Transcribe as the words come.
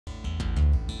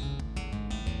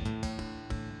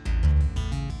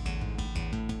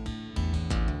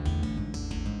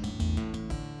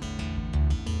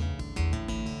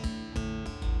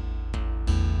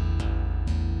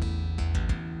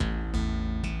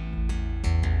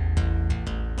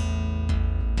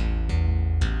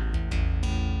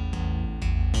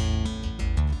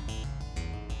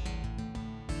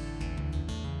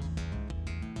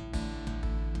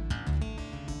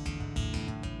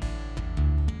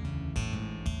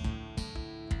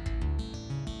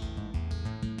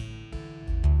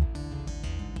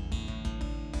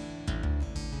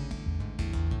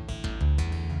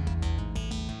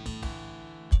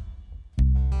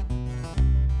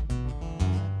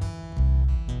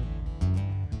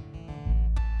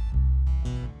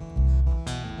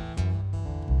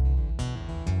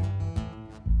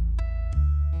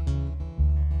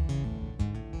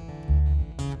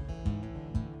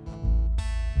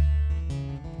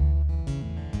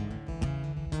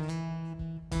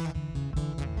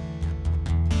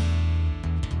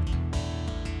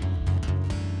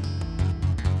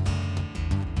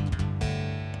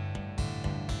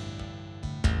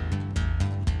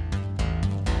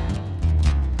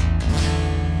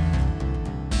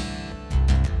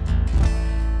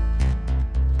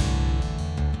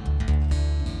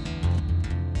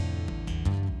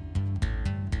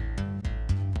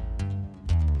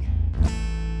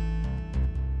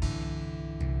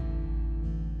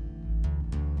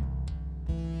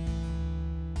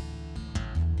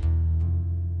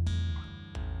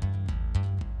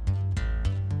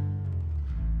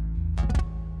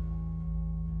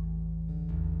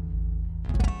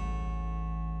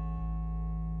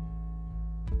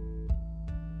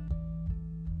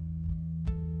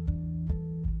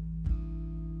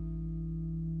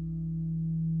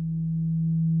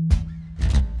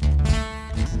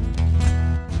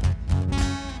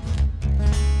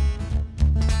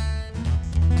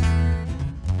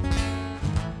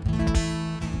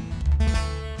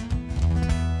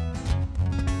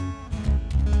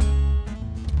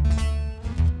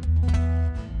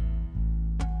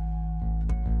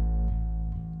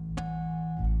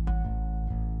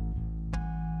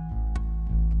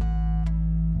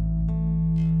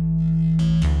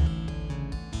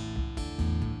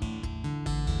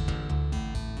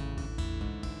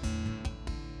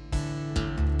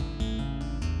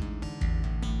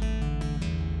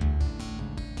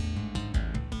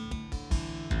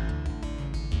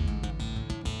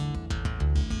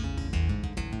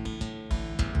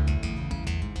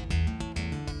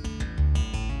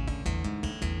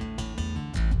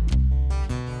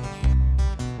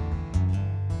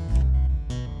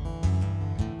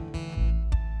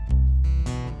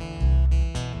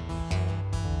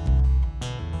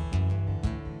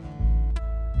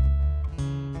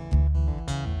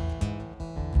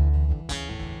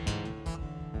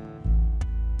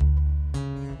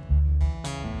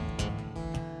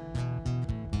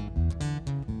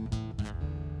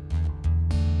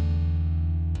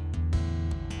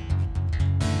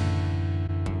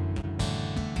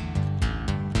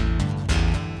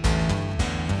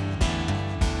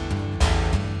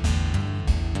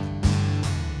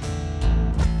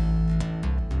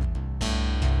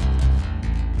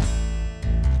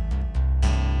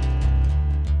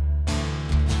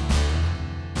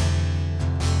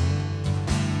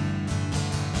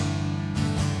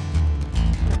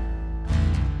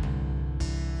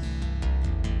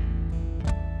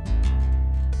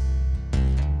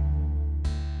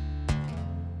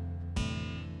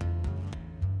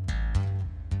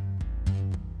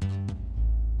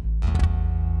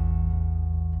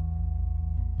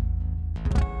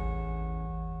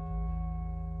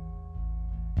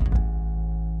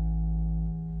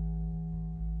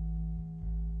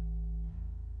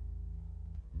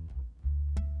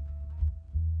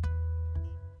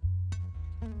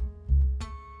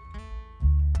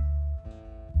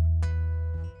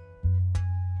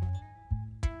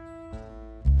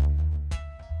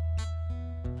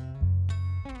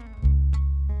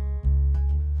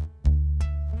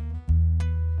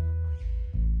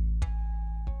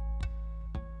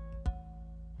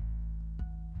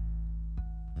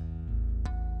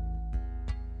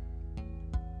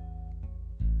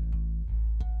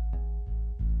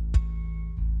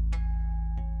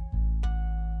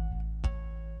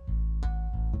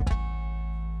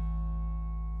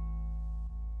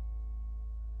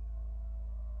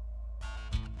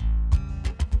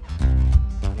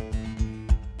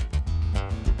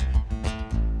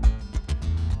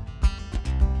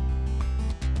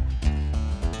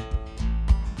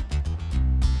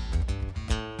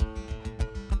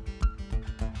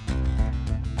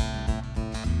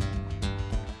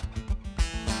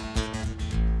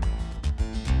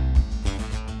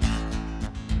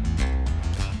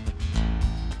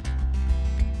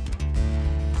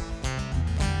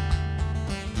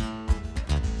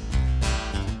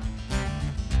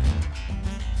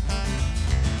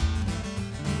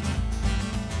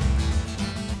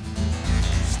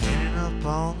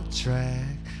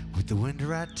track with the wind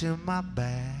right to my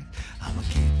back. I'm a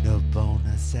getting up on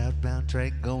that southbound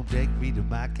train, gonna take me to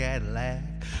my Cadillac.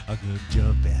 I'm gonna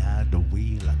jump behind the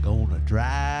wheel, I'm gonna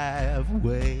drive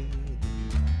away.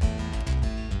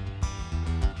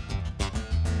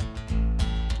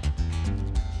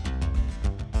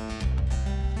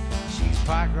 She's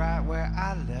parked right where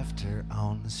I left her,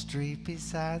 on the street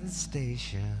beside the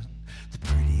station. The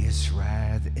prettiest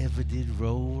ride that ever did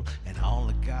roll, and all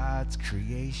of God's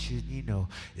creation, you know,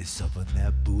 it's something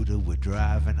that Buddha would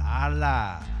drive, and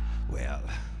Allah, well,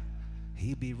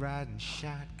 he'd be riding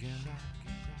shotgun.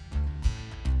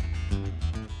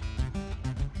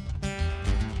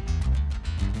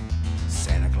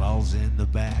 Santa Claus in the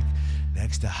back,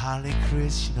 next to Holly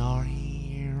Krishna.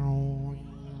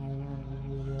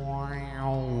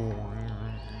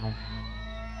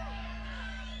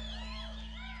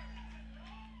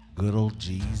 Good old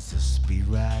Jesus be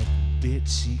riding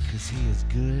bitchy, 'cause he is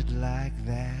good like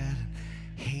that.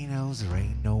 He knows there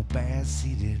ain't no bad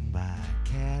seat in my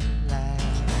Cadillac,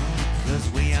 'cause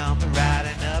we all be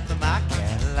riding up in my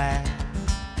Cadillac.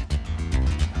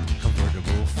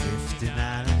 Convertible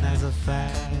 59, and as a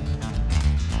fact,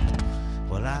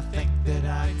 well, I think that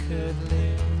I could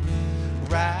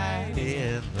live right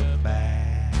in the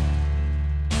back.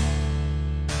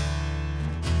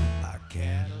 My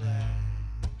Cadillac.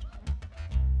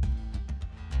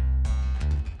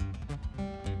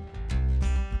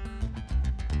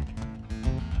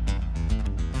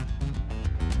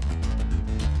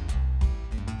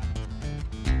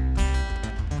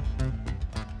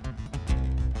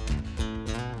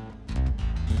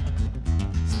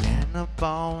 Up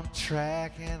on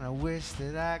track, and I wish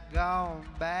that I'd gone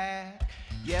back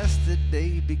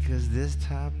yesterday, because this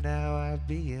time now I'd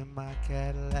be in my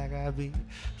Cadillac. I'd be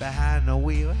behind the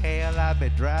wheel, hell, I'd be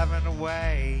driving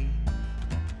away.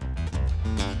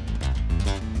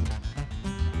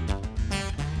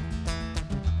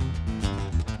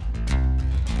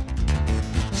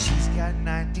 She's got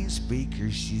 19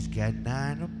 speakers, she's got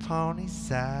 9 upon each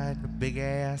side, a big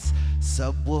ass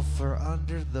subwoofer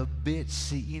under the bitch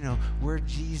seat. You know, where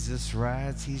Jesus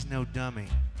rides, he's no dummy.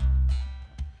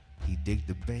 He dig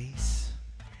the bass.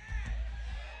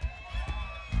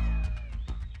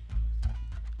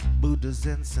 Buddha's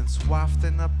incense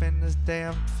wafting up in his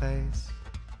damn face.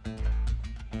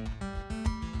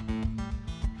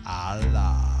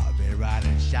 Allah be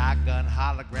riding shotgun,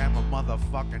 hologram of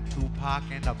motherfucking Tupac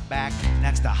in the back,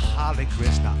 next to Holly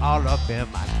Krishna, all up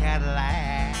in my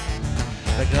Cadillac,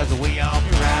 because we all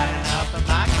be riding up in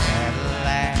my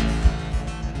Cadillac.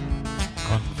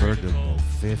 Convertible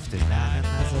 59,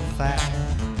 that's a fact.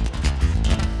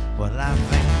 Well, I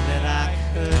think that I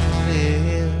could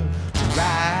live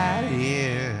right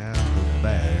in the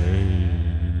back.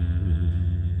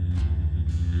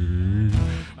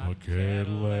 My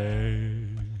Cadillac,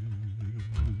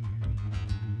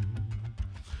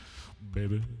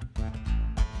 baby.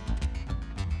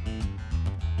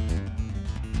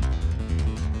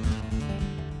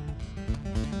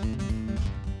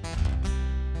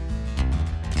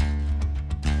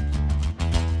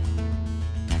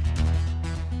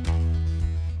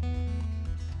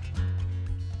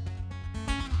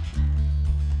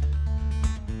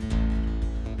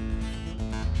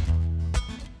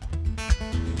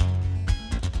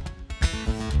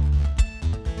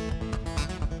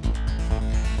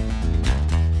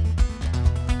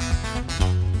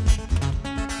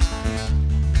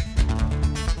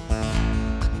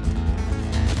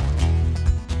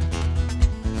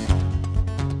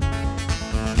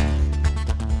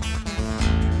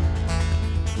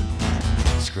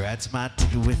 Scratch my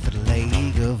ticket with the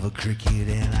leg of a cricket,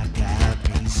 and I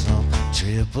got me some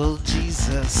triple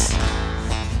Jesus.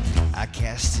 I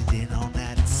cashed it in on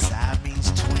that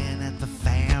Siamese twin at the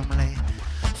family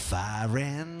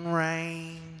firing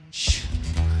range.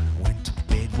 Went to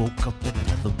bed, woke up in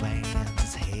another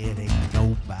man's head, ain't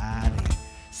nobody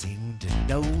seemed to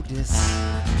notice.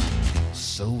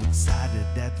 So excited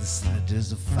that the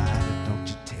senators are fighting, don't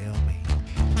you tell me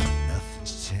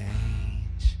nothing's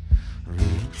changed.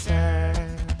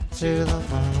 Return to the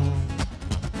moon.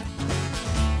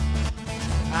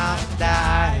 I'm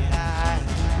dying.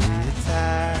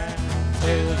 Return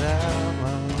to the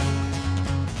moon.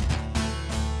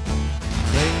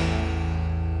 Please.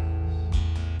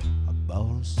 I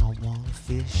bought someone a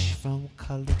fish from a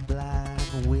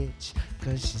colorblind witch,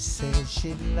 'cause she said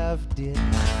she loved it.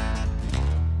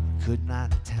 Could not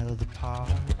tell the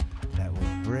part that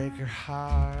would break her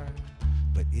heart,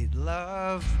 but it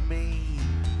loved me.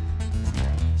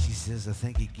 She says, I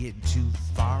think you're getting too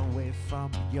far away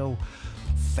from your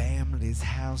family's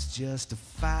house just to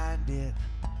find it.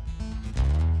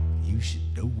 You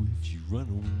should know if you run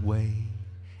away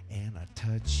and I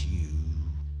touch you,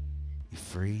 you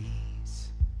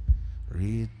freeze.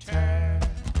 Return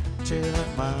to the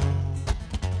moon.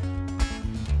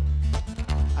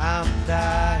 I'm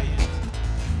dying.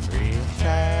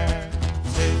 Return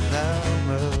to the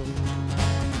moon.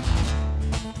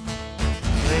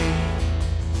 Please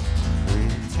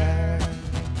return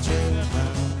to the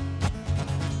moon.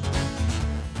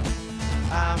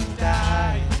 I'm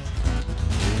dying.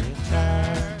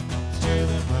 Return to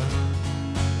the moon.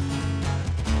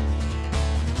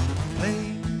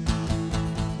 Please.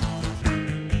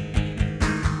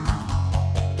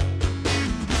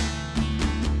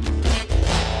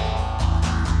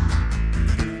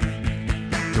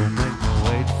 Don't make me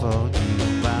wait for you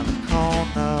by the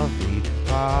corner of each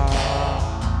park.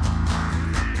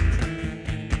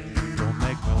 Don't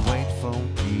make me wait for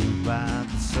you by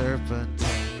the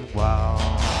serpentine wall.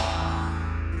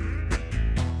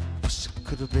 Wish I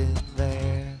could have been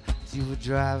there as you were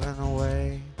driving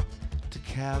away to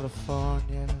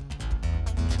California.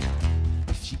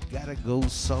 If you gotta go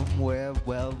somewhere,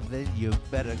 well then you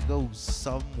better go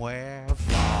somewhere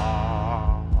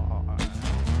far.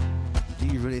 Do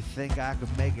you really think I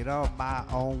could make it on my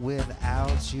own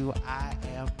without you? I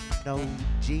am no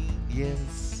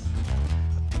genius.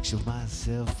 I picture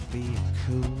myself being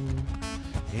cool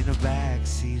in the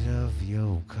backseat of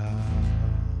your car.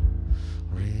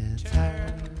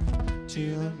 Return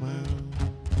to the moon.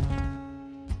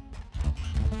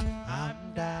 I'm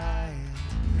dying.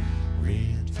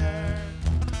 Return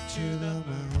to the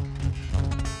moon.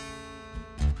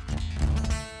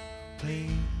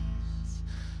 Please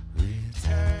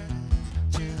return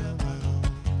to the moon.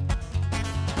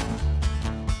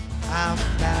 I'm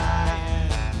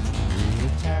dying.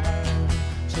 Return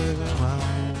to the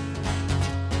moon.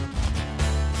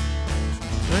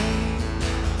 Please.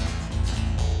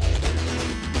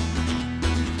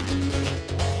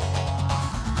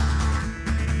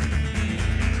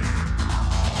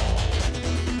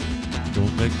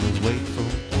 Don't make me wait for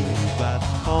you by the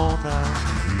corner.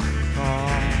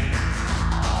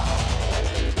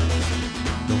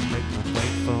 Don't make me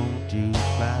wait for you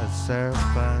by the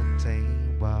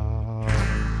serpentine wall.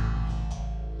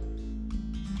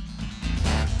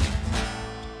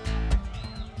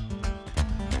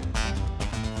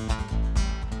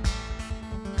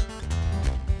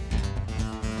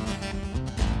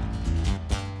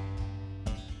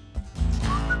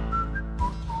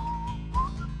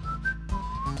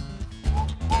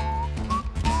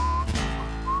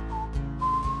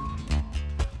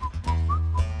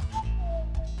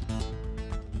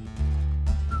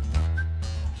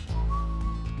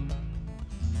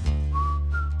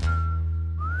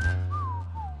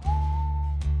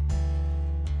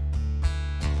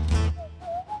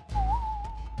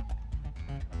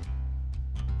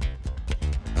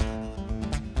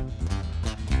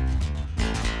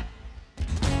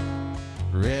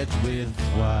 Red with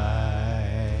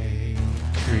white,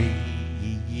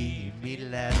 creamy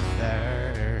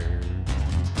leather.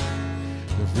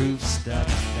 The roof stuck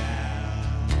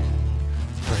down,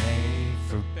 pray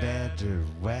for better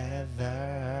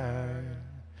weather.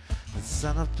 The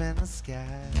sun up in the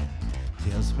sky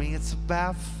tells me it's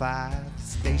about 5. The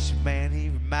station man, he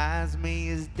reminds me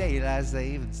it's daylight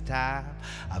savings time.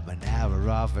 I'm an hour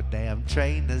off, a damn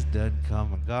train that's done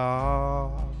come and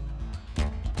gone.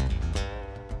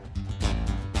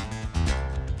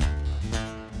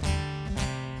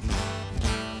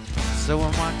 So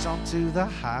I march onto the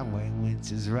highway,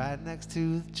 which is right next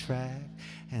to the track,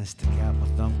 and stick out my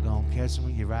thumb, gon' catch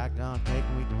me, your ride gon' take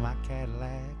me to my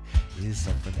Cadillac. It's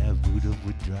something that Buddha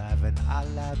would drive, and I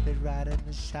love it riding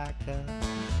the shotgun.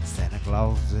 Santa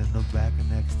Claus in the back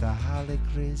next to Holly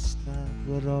Krishna.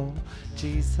 Good old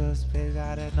Jesus been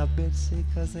out in a bit sick,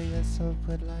 cause he is so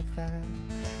good like that.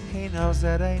 He knows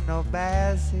that ain't no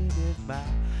bad seat in my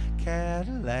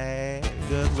Cadillac.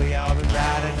 Cause we all been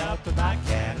riding up to my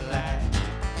Cadillac.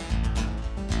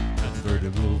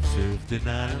 Convertible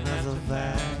 59 and that's a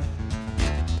fact.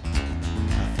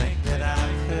 I think that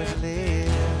I could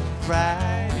live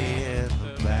right in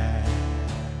the back.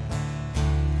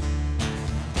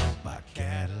 My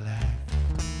Cadillac.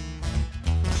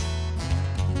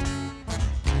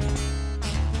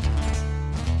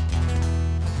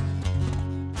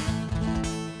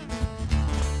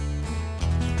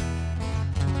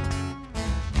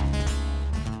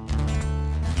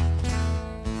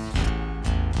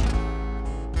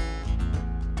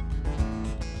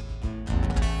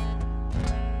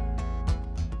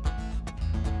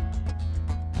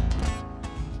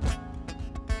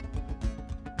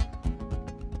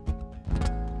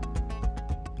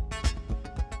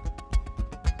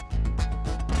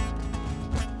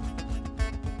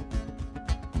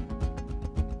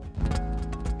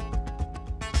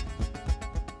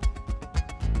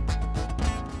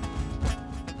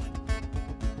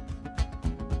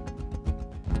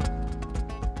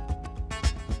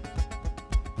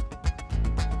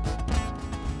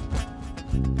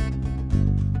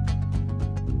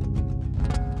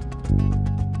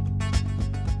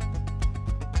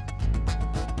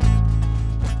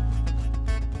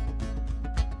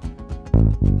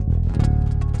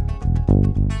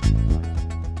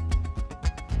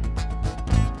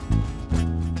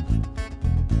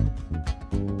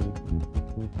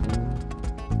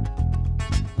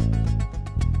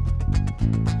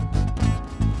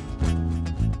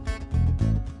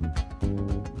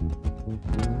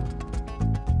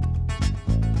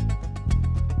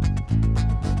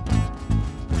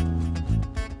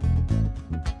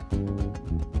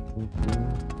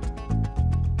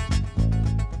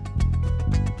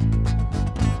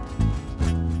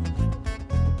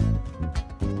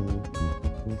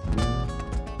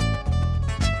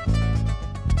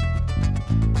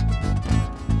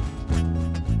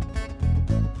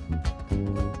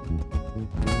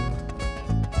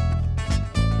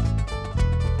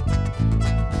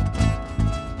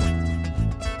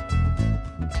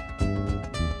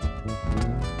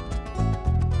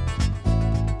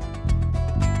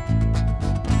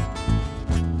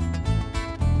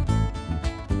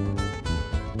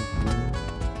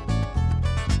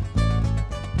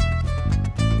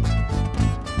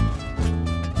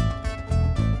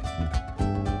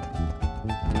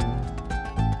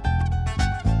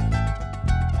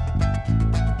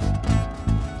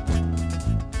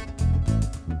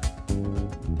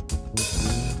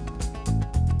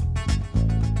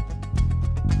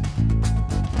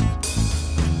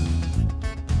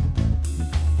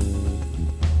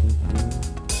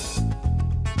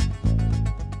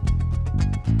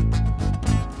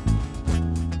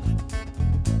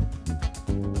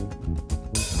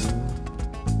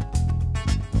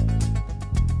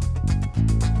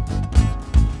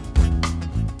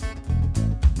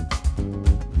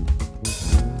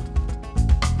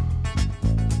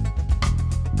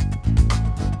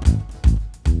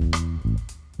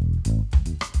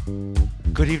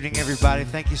 Good evening, everybody.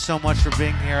 Thank you so much for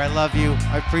being here. I love you.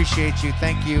 I appreciate you.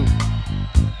 Thank you.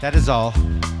 That is all.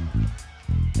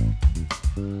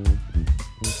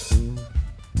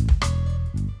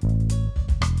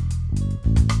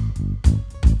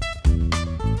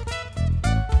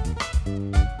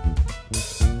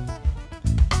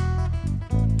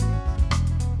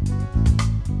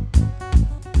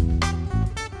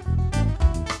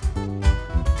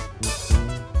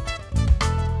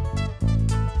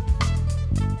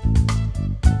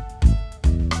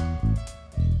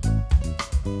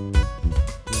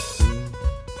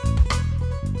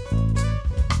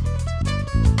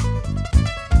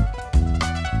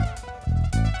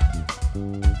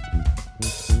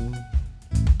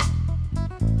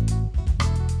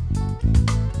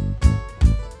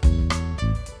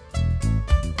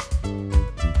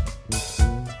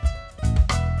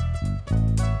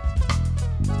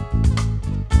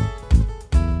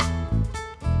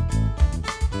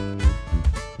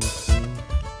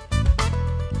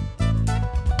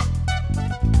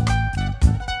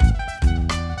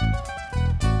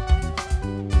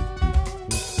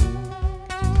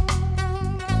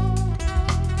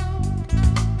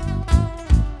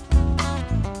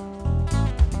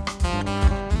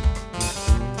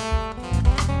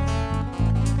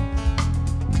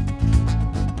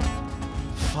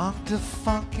 The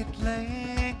funk it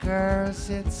lingers,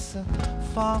 it's a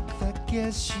funk that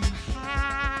gets you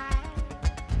high.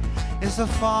 It's a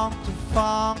funk, the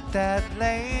funk that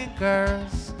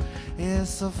lingers.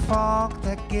 It's a funk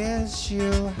that gets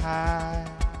you high.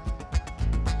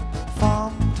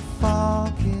 Funk, the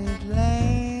funk it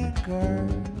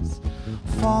lingers.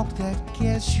 Funk that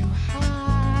gets you high.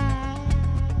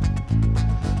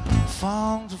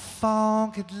 Funk, the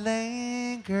funk it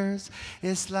lingers.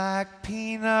 It's like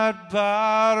peanut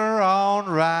butter on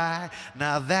rye.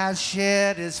 Now that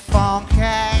shit is funky.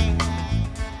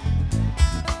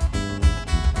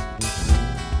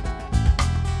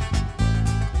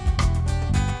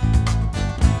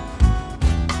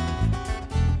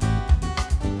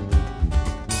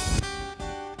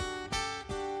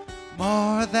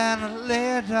 More than a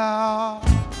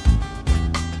little.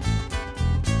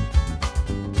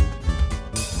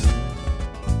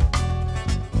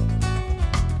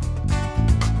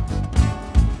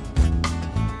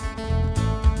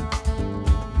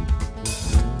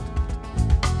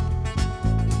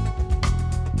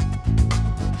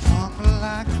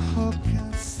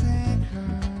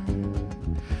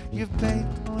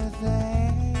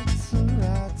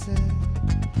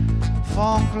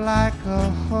 Funk like a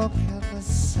hook and a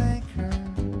sinker.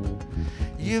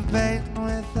 You're baiting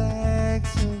with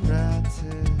eggs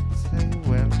rotted. Say,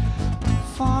 well,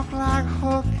 funk like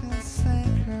hook and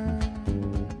sinker.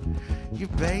 You're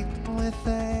baiting with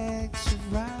eggs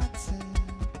rotted.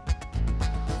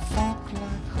 Funk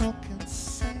like hook and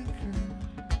sinker.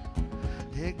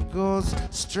 It goes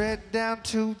straight down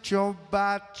to your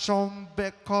bottom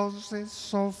because it's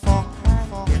so funky.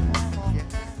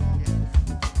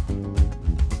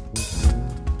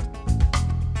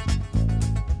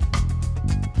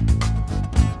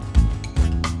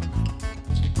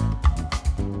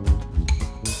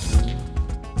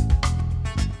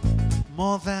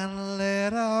 More than a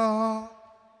little.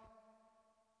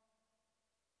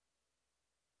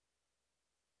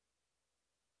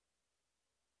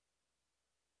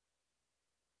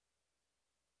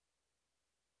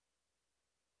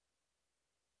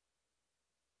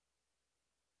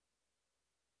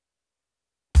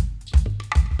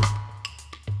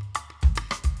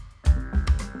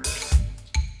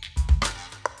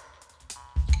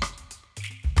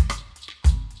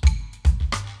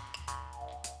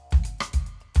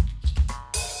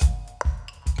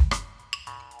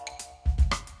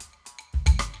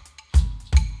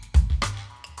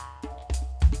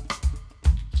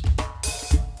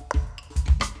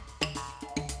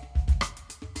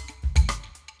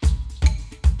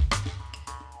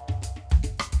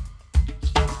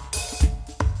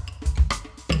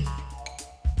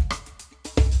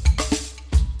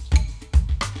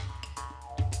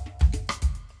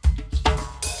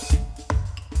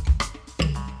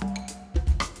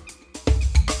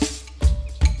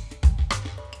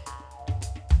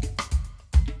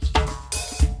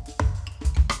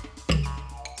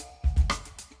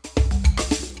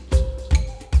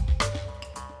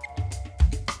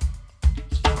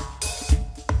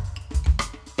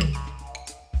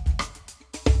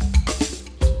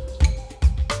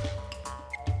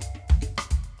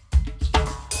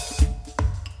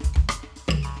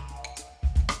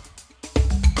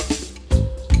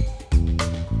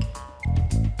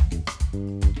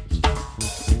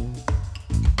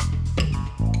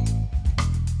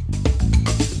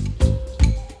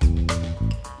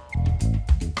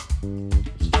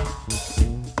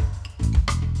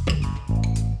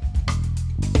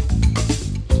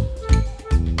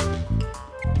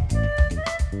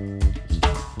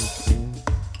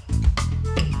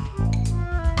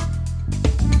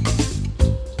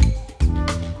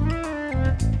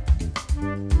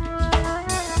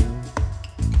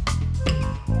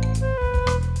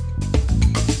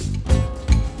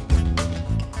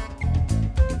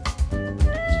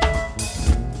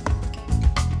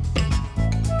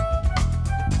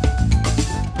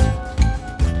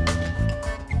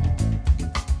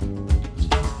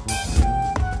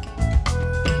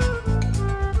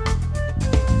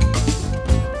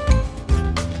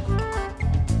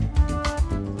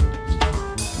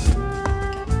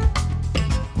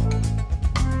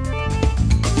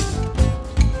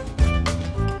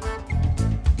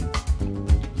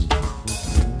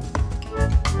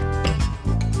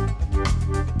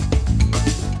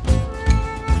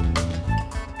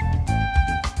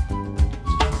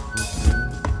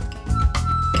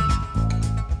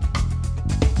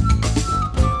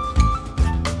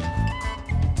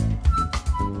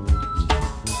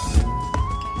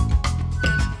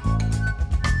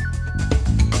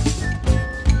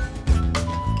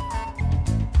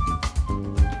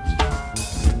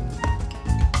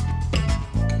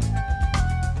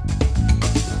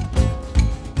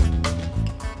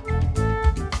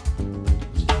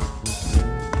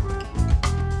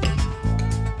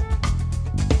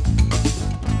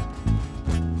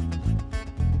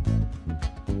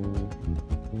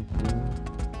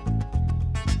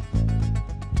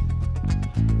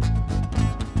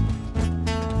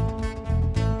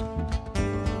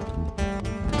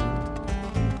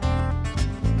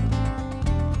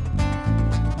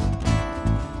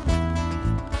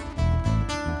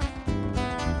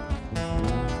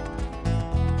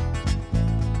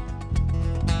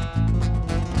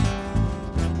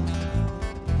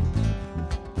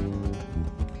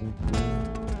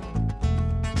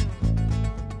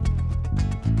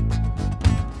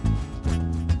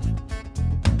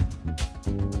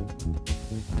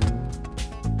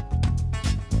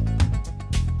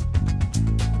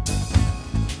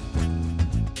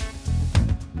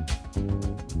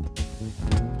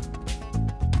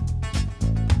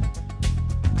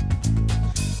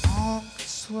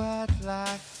 sweat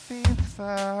like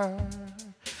fever,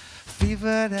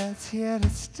 fever that's here to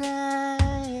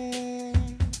stay.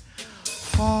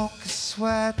 Funky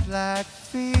sweat like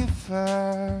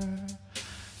fever,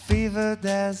 fever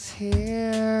that's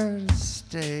here to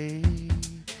stay.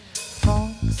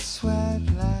 Funky sweat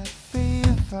like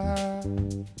fever,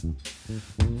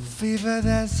 fever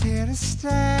that's here to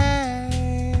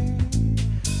stay.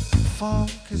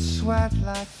 Funky sweat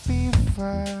like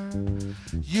fever,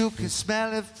 you can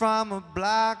smell it from a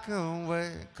block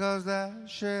away, 'cause that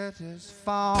shit is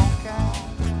funky.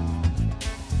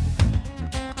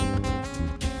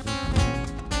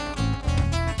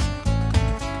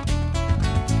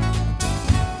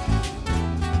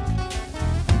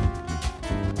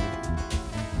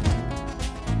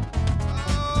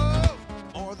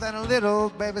 Than a little,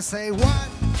 baby, say what?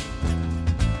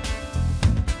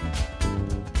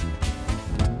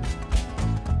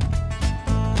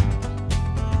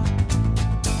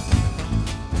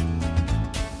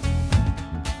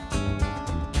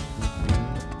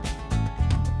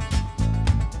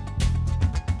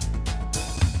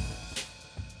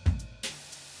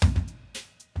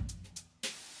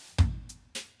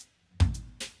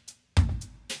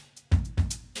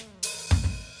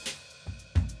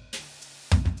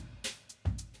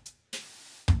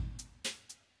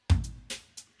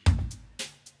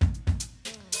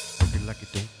 Like you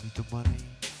don't need the money,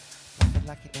 nothing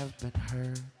like you never been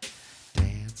hurt.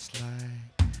 Dance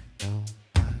like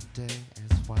nobody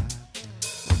is watching.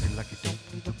 Looking like you don't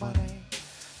need the money,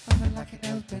 nothing like you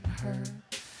never been hurt.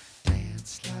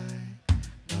 Dance like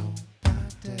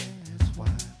nobody is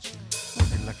watching.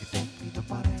 Looking like you don't need the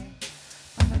money,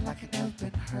 nothing like you never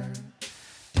been hurt.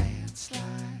 Dance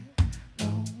like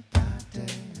nobody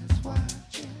is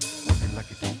watching. Looking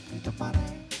like you don't need the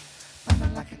money,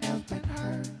 nothing like you never been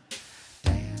hurt.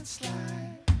 Dance like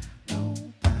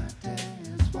nobody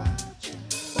is watching.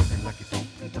 Looking like you don't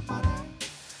need the money,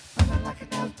 nothing like you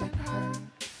never been hurt.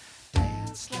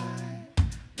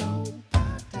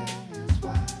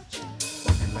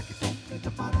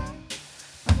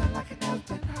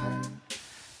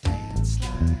 Dance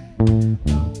like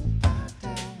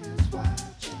nobody is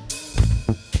watching.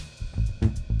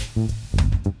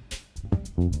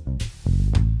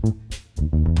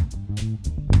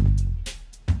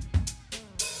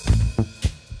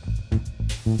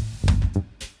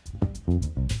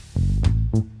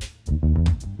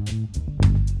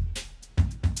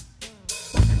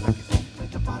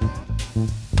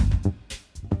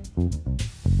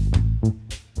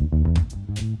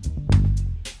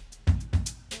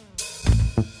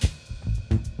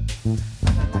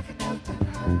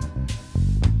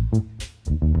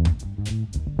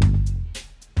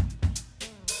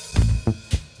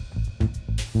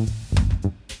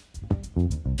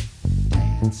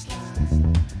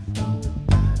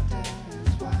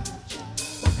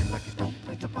 Looking like you don't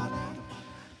need the money,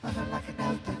 nothing like you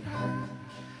never been hurt.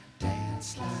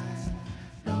 Dance like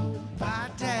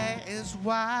nobody is watching.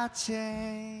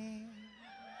 Watching.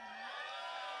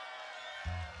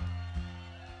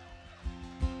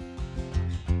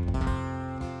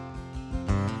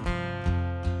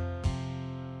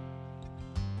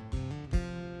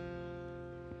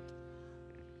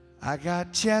 I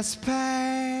got chest pains,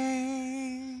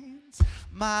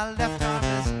 my left arm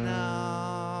is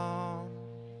numb.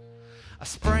 I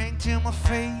sprang to my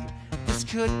feet, this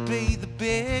could be the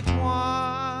big one.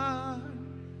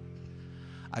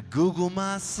 I Google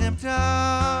my symptoms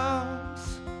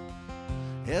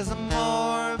as I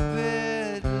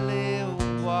morbidly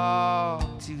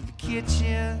walk to the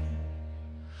kitchen.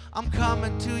 I'm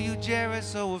coming to you, Jerry,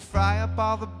 so we'll fry up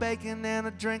all the bacon and I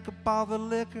drink up all the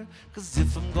liquor. 'Cause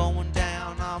if I'm going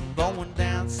down, I'm going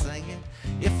down singing.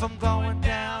 If I'm going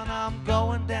down, I'm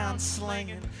going down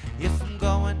slinging. If I'm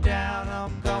going down,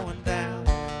 I'm going down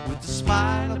with a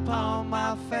smile upon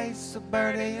my face, a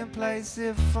birdie in place.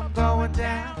 If I'm going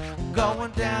down, I'm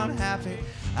going down happy.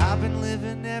 I've been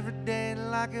living every day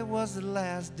like it was the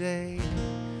last day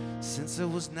since I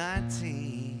was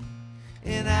 19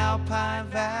 in Alpine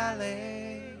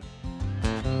Valley.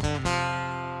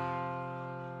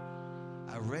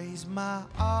 I raise my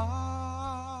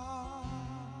arms,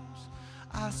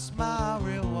 I smile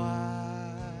real wide.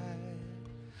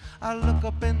 I look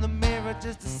up in the mirror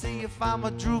just to see if I'm a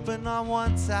drooping on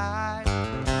one side.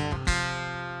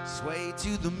 Sway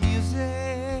to the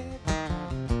music,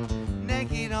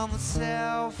 naked on the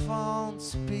cell phone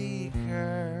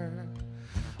speaker.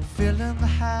 Filling the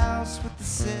house with the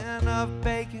scent of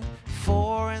bacon,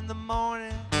 4 in the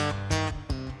morning.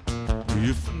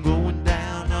 If I'm going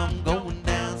down, I'm going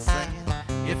down singing.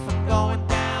 If I'm going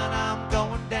down, I'm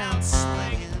going down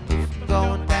slinging. If I'm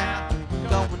going down, I'm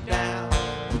going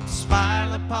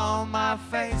my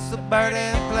face, a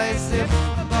birthday place. If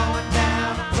I'm going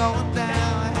down, I'm going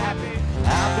down happy.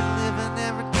 I've been living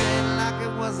every day like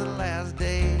it was the last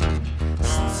day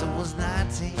since I was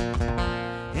 19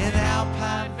 in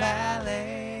Alpine Valley.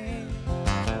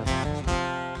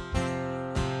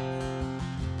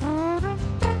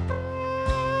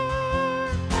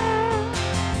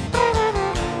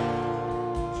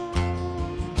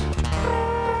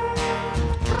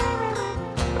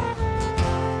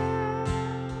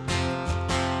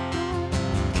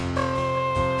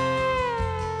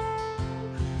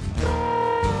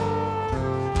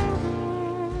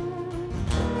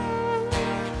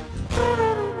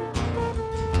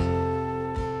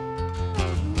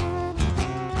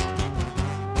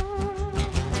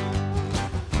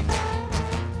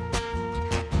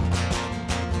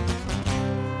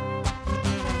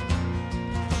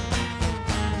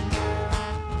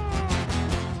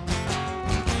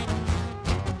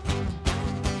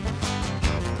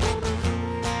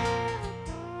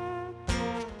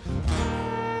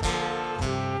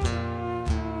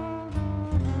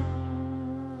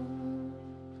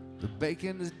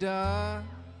 Bacon is done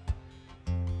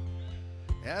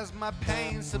as my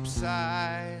pain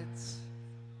subsides.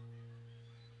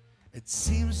 It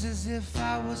seems as if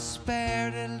I was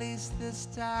spared at least this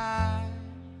time.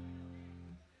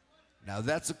 Now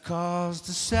that's a cause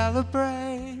to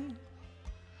celebrate.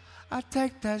 I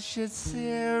take that shit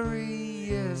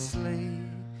seriously,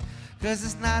 'cause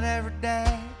it's not every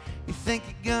day you think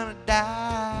you're gonna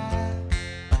die,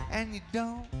 and you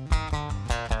don't.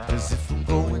 'Cause if I'm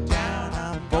going down,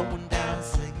 I'm going down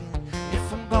singing.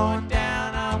 If I'm going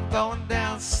down, I'm going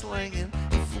down slinging.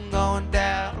 If I'm going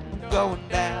down, I'm going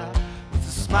down with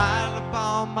a smile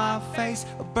upon my face,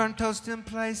 a burnt toast in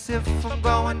place. If I'm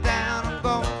going down, I'm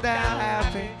going down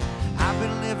happy. I've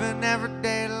been living every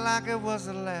day like it was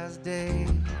the last day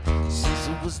since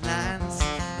it was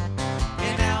 19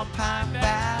 in Alpine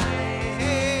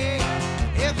Valley.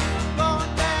 If I'm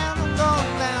going down, I'm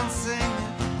going down singing.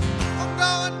 I'm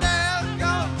going down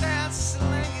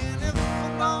slinging. If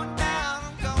I'm going down,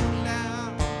 I'm going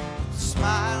down.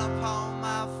 Smile upon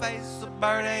my face, a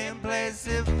birthday in place.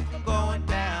 If I'm going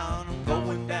down, I'm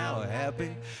going down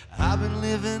happy. I've been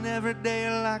living every day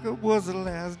like it was the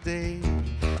last day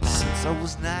since I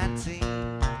was 19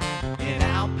 in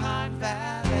Alpine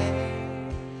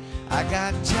Valley. I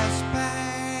got chest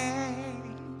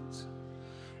pains,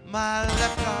 my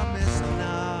left arm is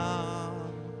numb.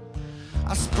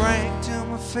 I sprang to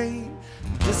my feet,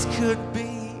 this could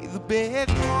be the big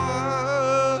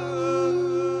one.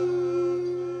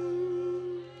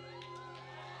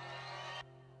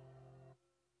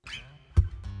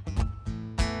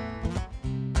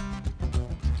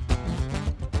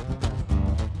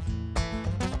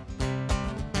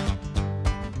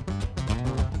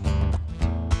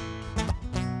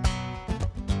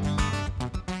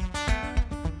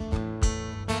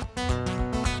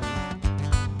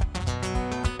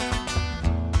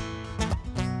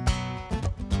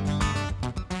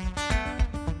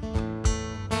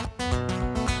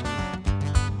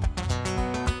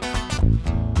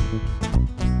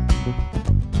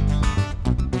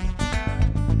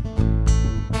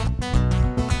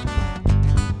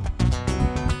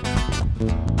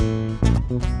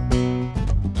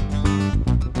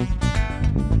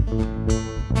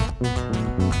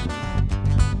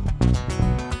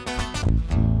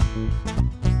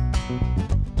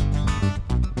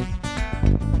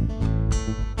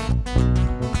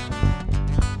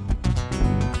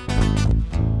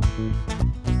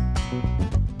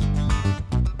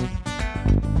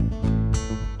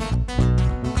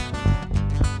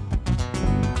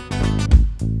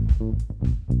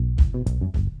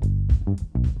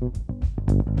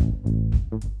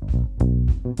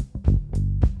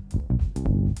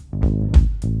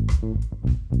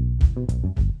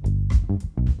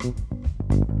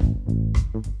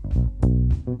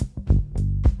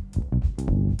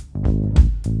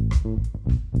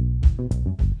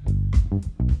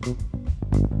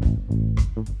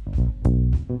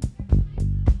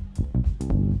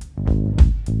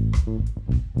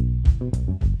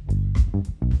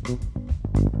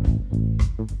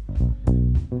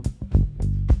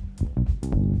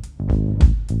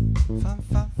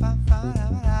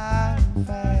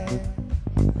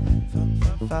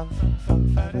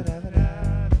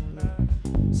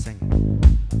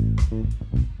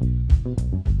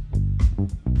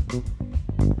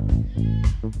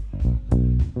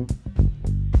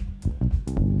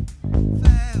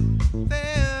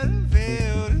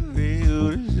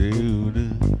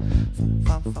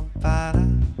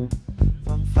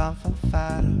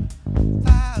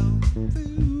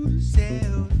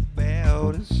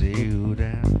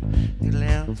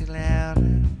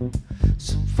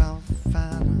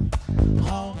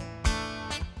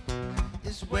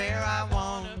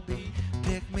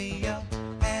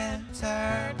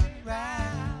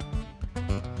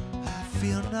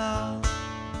 feel numb,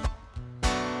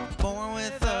 born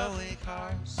with a weak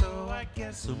heart, so I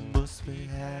guess I must be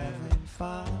having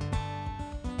fun.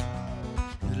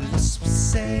 The less we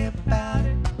say about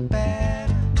it,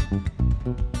 better.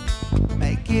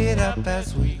 Make it up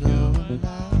as we go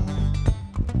along.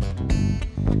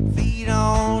 Feet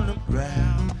on the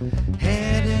ground,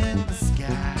 head in the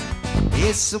sky.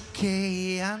 It's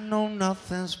okay, I know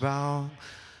nothing's wrong,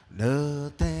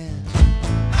 nothing.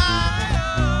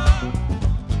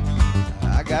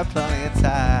 I got plenty of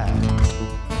time.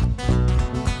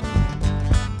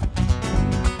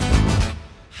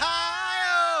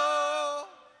 Hi-oh,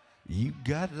 you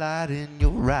got light in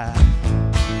your eye,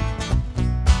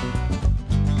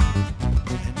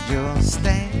 and you're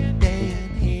standing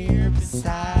here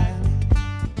beside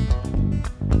me.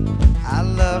 I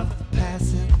love the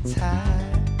passing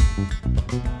time,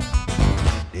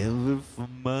 never for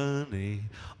money,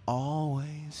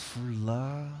 always for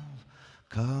love.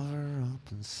 Cover up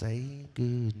and say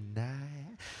good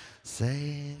night.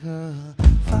 Say good.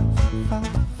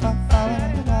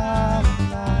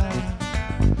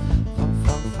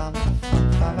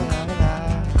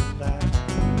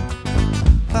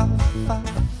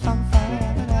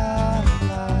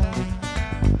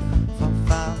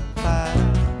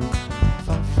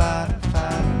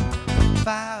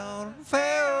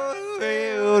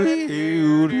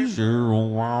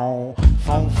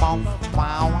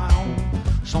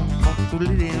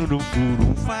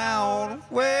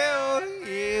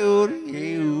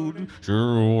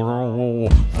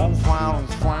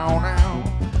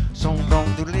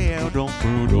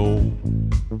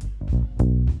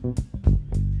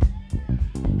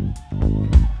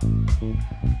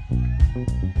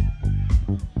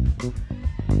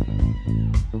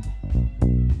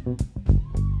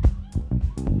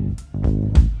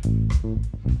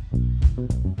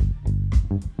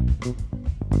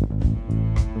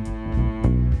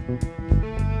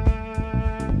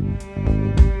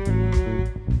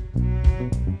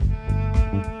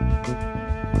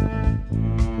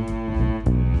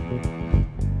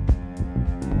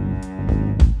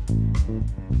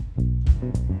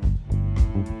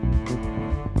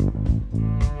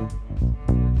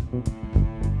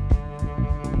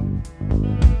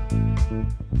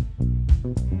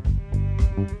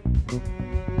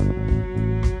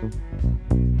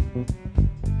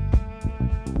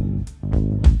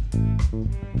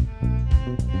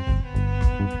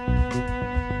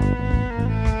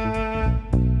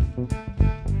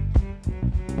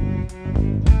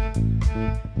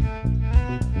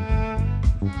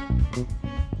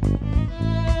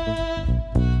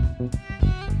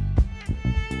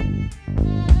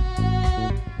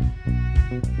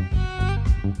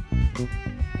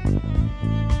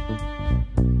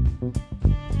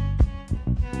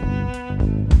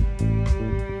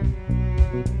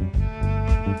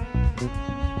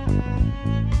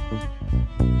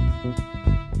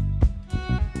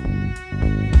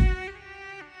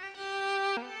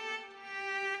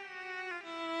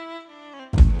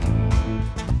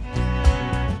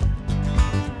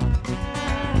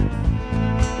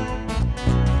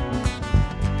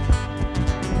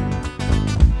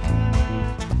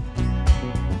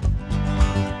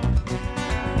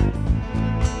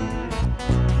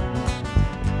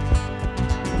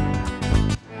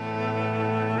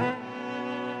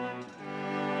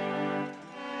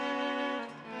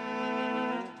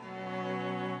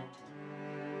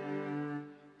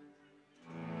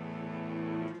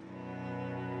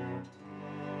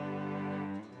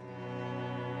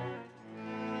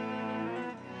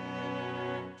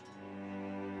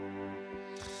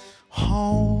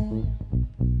 Home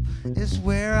is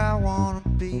where I wanna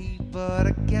be, but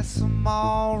I guess I'm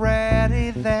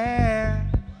already there.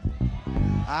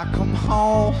 I come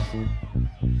home,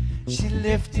 she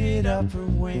lifted up her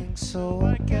wings, so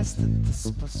I guess that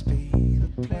this must be the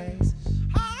place.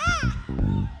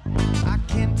 I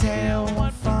can't tell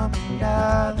one from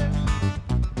another.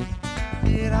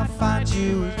 Did I find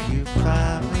you or you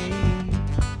find me?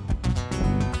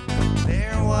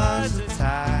 There was a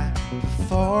time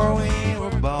before we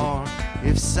were born.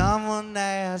 If someone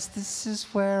asked, this is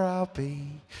where I'll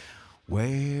be,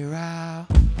 where I'll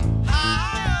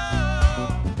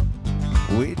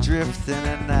we drift in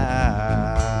and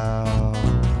out.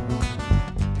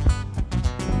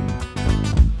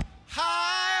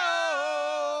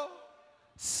 Hi-oh,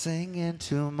 sing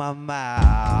into my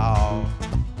mouth.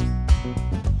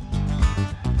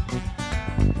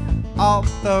 All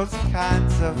those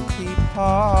kinds of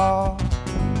people,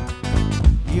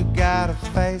 you got a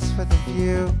face with a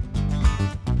view.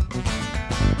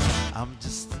 I'm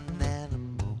just an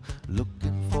animal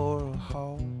looking for a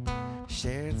home.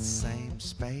 share the same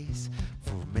space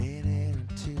for a minute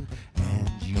or two. And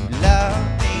you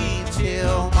love me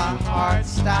till my heart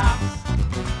stops.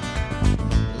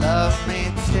 Love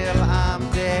me till I'm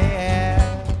dead.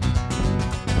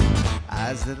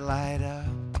 Eyes that light up,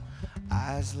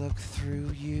 eyes look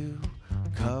through you.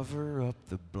 Cover up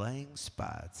the blank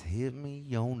spots, hit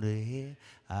me on the head.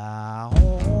 Oh,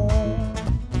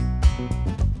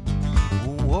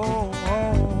 oh,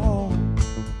 oh,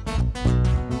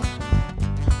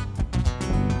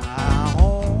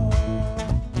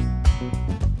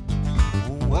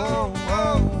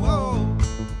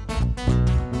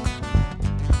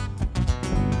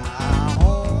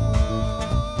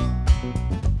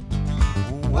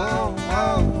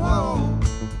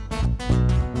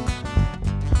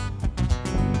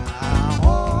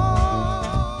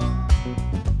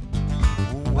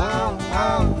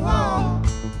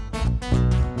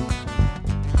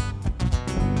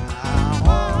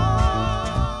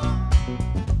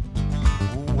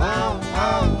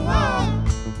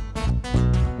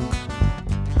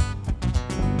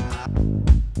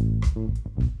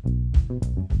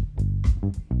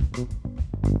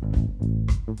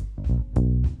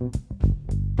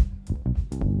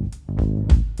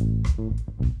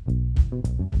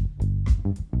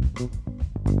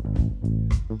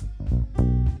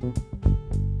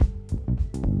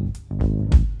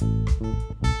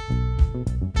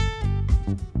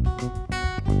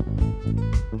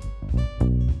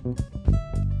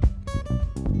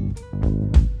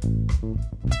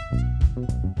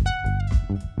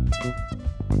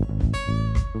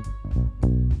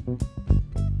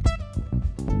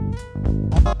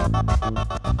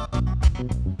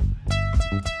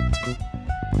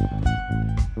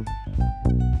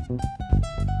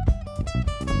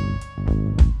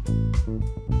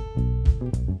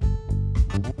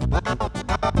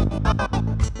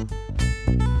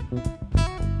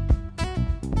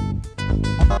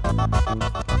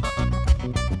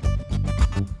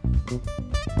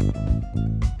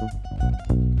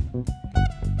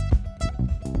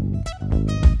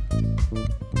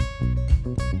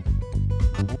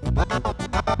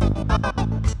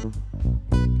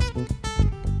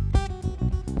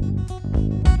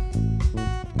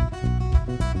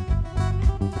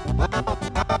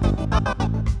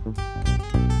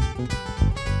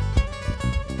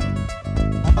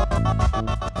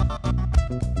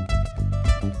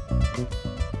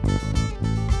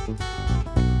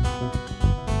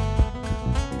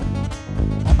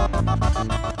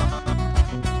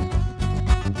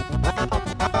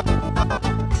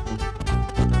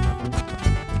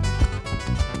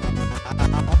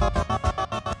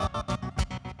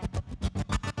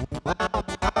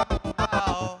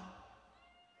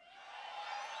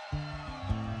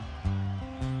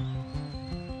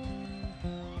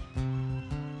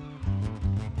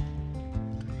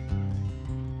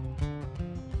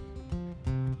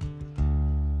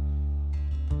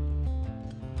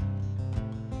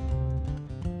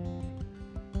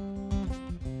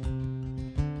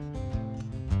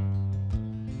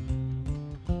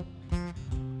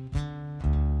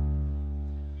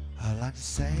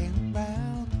 Sailing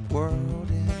around the world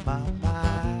in my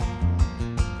mind.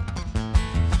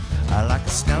 I like to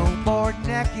snowboard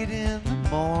naked in the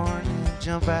morning,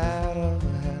 jump out of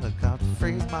a helicopter,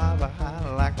 freeze my behind.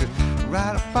 I like to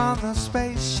ride up on the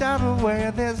space shuttle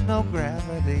where there's no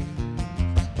gravity.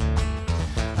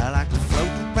 I like to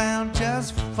float around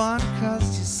just for fun,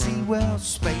 cause you see, well,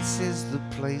 space is the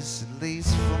place, at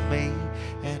least for me,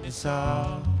 and it's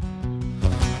all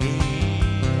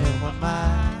in my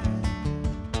mind.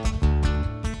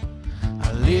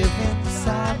 Live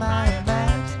inside my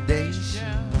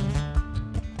imagination.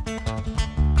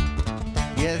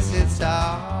 Yes, it's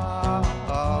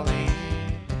all in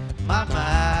my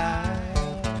mind.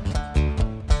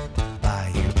 My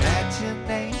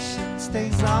imagination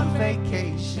stays on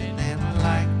vacation, and I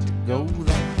like to go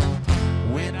there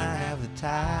when I have the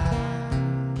time.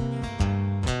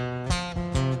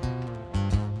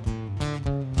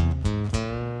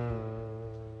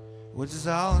 Which is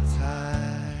all in time.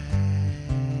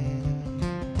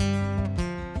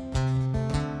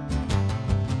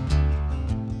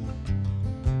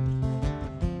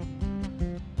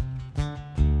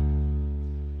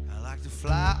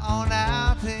 Fly on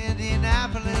out to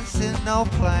Indianapolis in no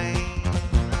plane.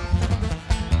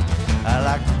 I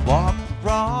like to walk the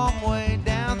wrong way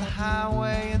down the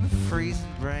highway in the freezing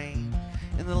rain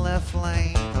in the left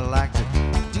lane. I like to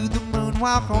do the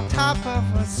moonwalk on top of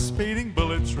a speeding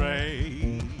bullet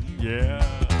train. Yeah.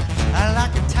 I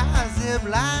like to tie a zip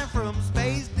line from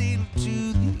Space Needle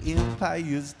to the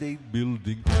Empire State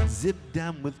Building, zip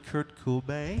down with Kurt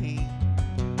Cobain.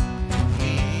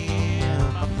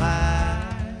 my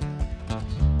mind.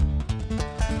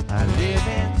 I live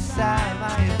inside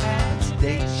my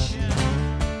imagination.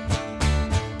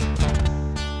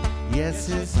 Yes,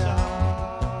 it's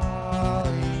all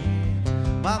in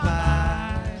my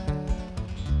mind.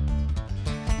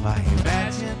 My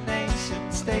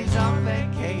imagination stays on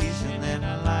vacation, and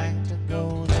I like to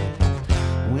go there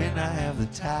when I have the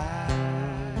time.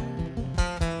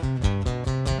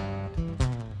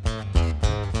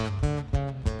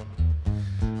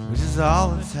 Which is all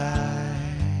the time.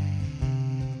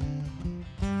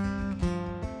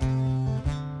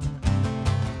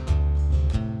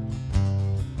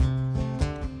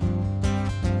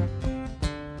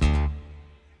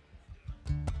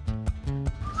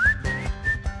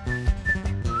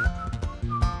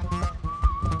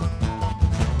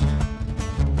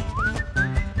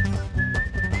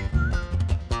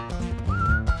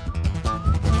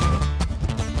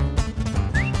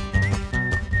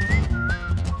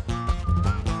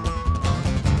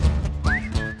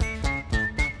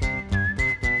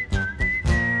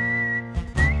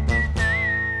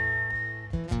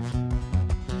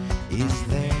 Is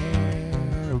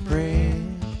there a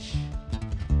bridge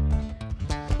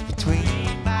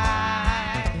between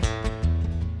my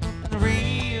and the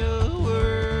real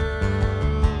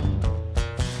world?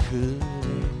 Could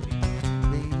it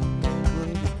be a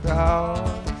way to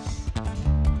cross?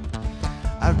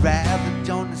 I'd rather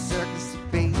join the circus to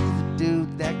be the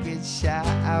dude that gets shot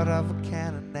out of a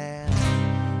cannon and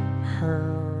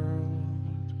hurled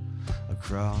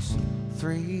across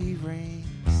 3 rings.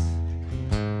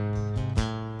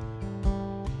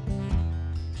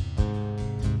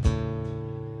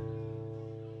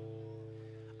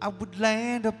 I would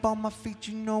land up on my feet,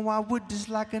 you know I would, just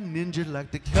like a ninja. Like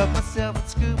to cut myself and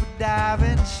scuba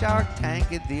diving, Shark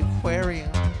Tank at the aquarium.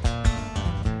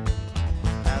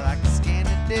 I like to skin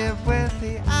and dip with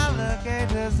the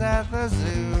alligators at the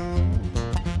zoo.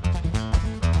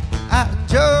 I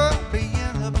enjoy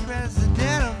being the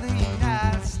president of the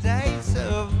United States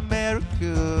of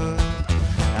America.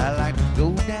 I like to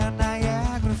go down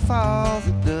Niagara Falls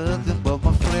with nothing but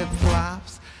my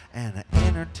flip-flops and an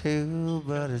inner tube,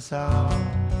 but it's all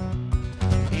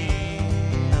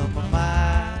in my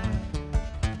mind.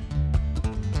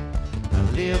 I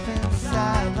live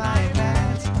inside my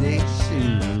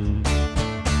imagination.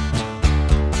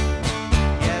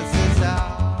 Yes, it's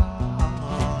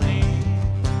all in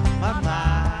my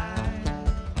mind.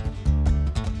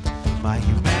 My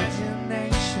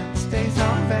imagination stays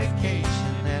on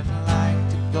vacation, and I like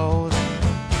to go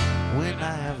there when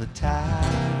I have the time.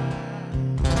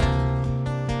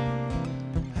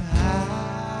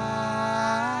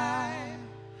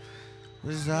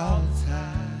 Was all the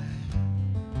time.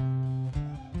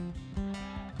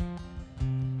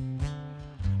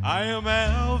 I am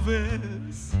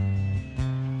Elvis,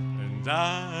 and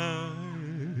I'm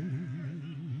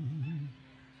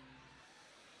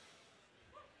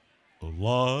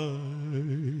alive.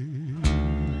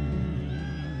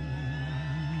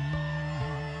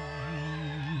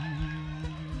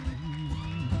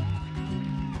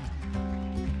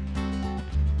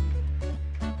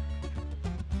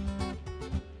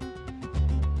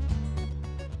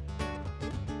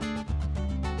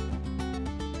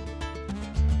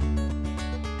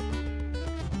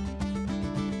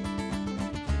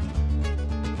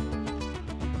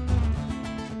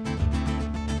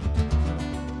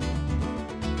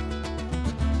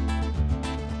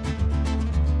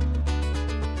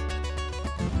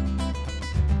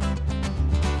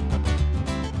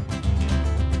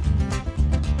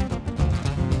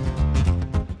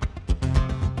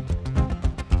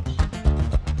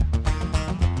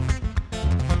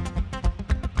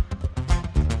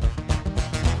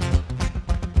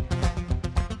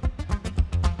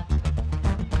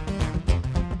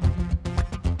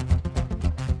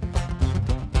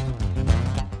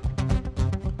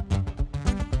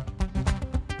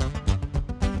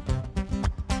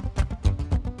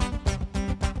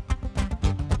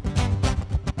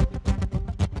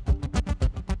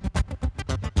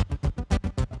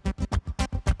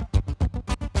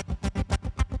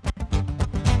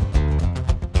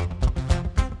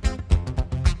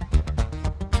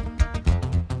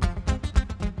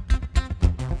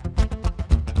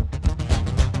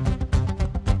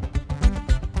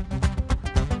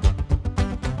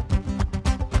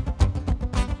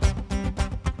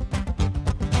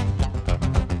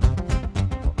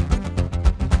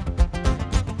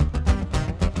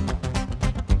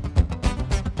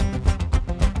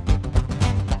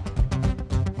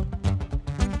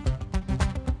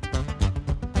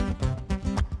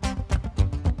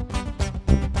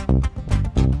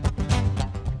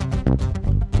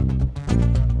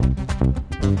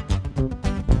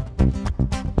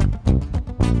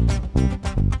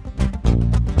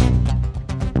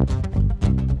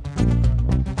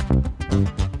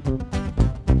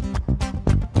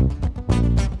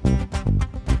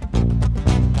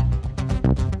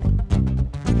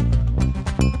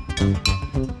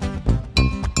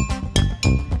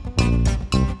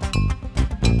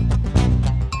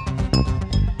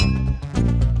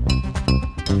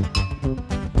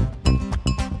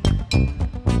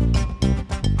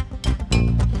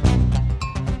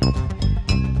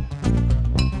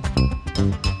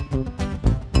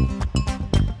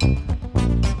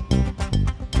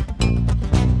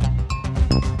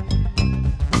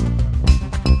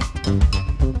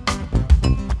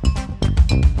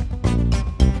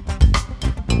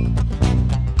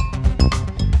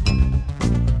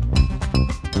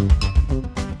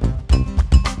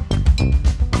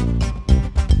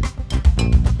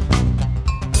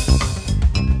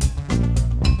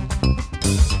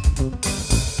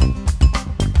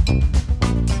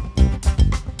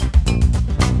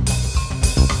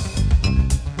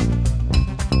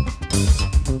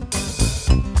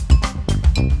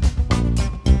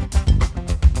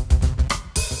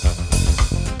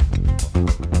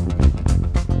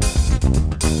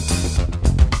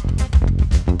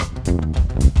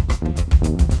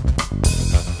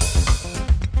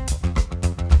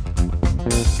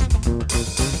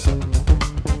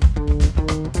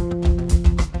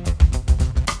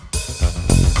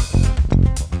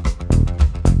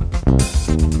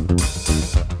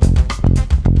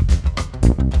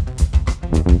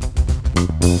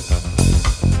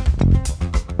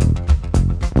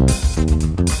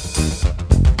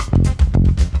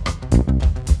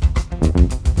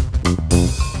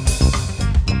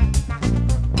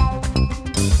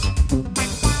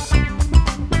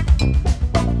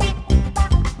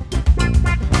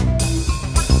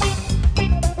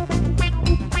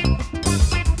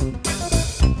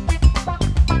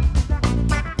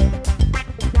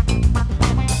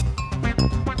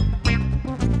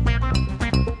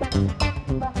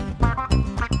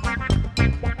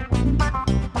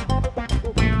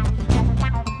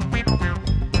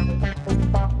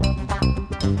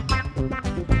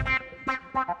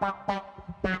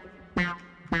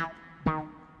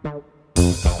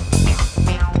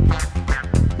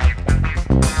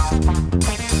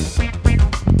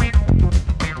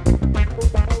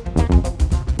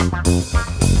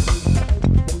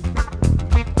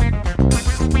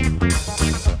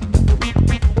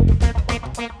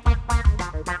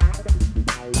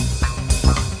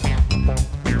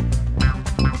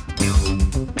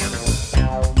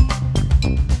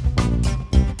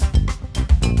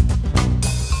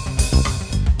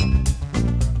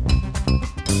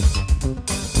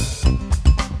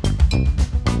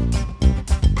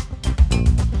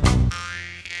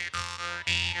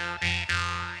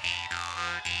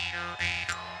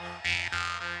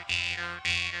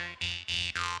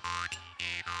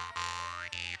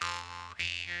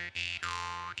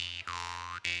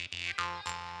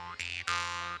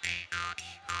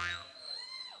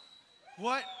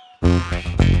 What?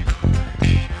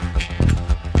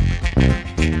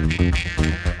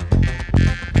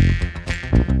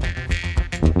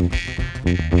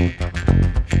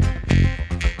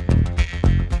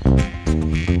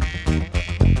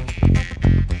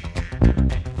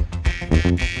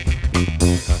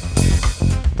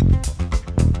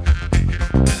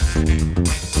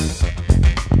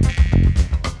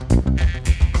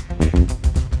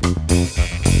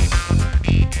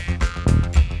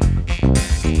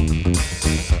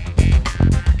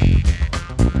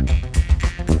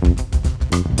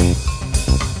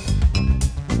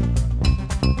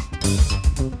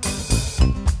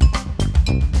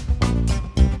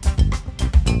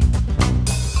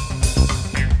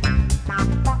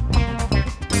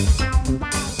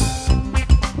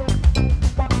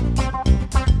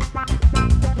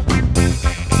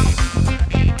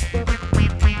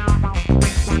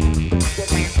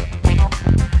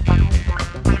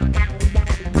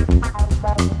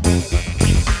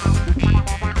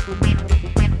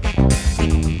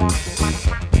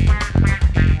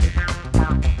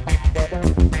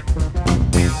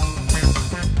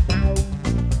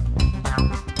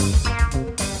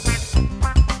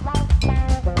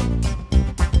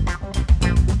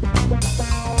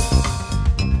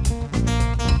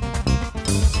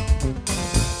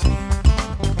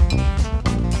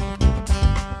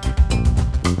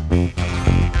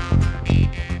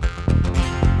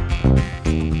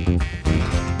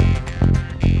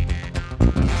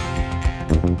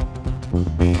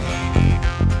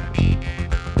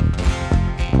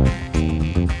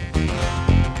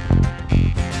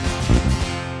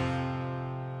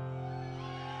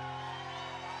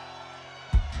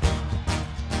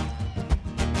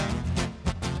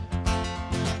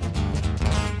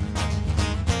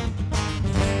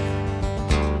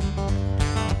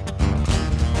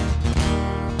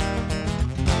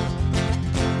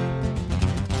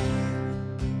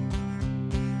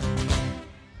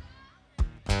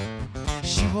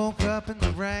 She woke up in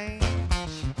the rain,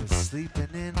 she was sleeping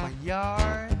in my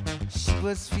yard. She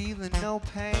was feeling no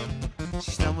pain,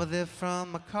 she stumbled there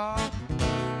from a car.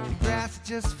 The grass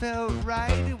just felt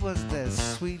right, it was the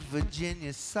sweet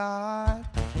Virginia sod.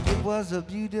 It was a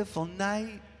beautiful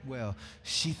night, well,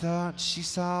 she thought she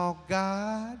saw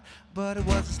God. But it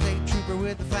was a state trooper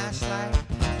with a flashlight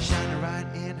shining right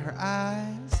in her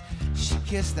eyes. She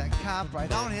kissed that cop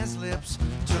right on his lips,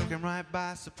 took him right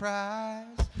by surprise.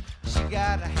 She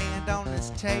got a hand on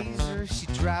his taser, she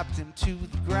dropped him to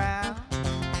the ground.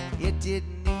 It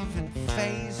didn't even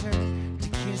faze her to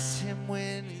kiss him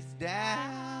when he's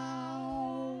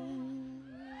down.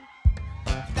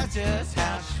 That's just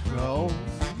how she rolls.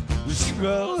 She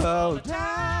rolls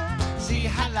down. See,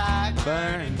 I like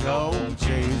burning gold,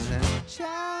 chasing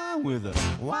shine with a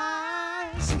wine.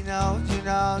 She knows,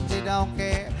 she don't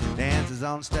care. Dances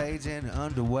on stage in her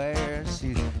underwear.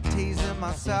 She's teasing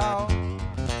my soul.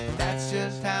 That's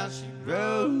just how she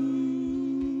rolls.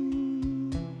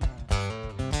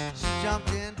 She jumped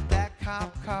into that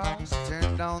cop car, she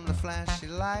turned on the flashy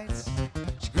lights.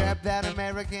 She grabbed that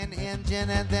American engine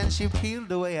and then she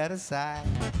peeled away out of sight.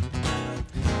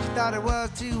 She thought it was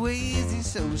too easy,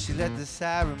 so she let the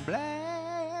siren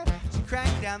blast. She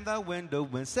cranked down the window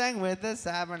and sang with the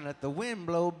siren, let the wind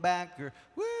blow back her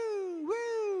woo,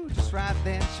 woo. Just right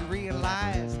then she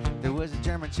realized there was a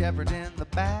German Shepherd in the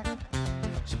back.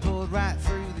 She pulled right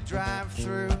through the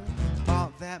drive-thru,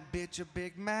 bought that bitch a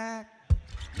Big Mac.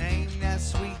 Named that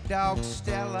sweet dog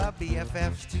Stella,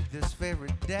 BFFs to this very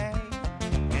day.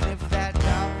 And if that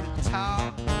dog could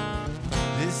talk,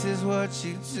 this is what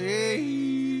she'd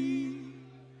say.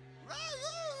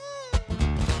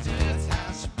 That's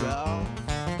how she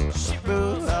rolls. She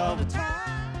moves all the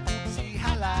time. See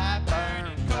how light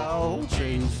burn gold,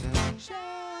 chasing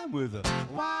shine with a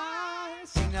wire.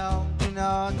 She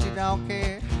she don't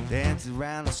care. Dances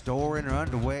around the store in her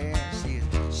underwear. She's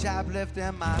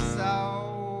shoplifting my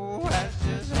soul. That's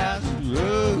just how she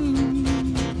rolls.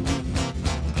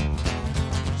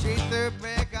 She threw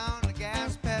back on the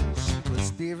gas pedal. She was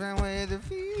steering with her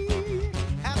feet.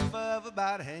 Half of her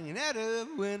body hanging out of the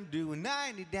window, doing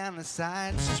 90 down the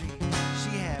side street.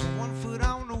 She had one foot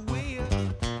on the wheel.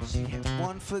 She had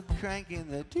one foot cranking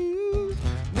the two.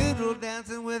 Noodle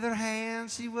dancing with her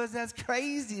hands. She was as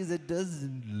crazy as a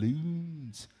dozen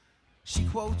loons. She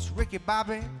quotes Ricky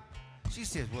Bobby. She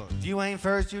says, well, if you ain't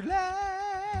first, you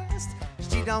last.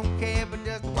 She don't care but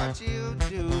just what you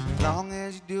do, as long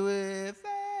as you do it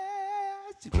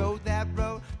fast. She rode that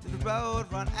road to the road,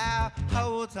 run out,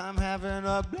 whole time having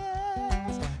a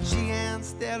blast. She and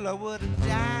Stella would have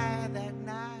died that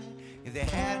night if they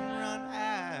hadn't run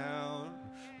out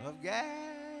of gas.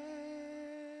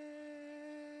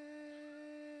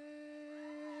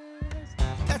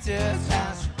 That's just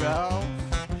how she rolls.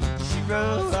 She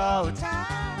rolls all the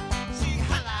time. See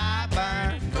how light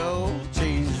burn gold,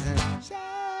 chasing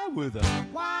shine with a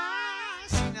why.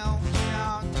 She don't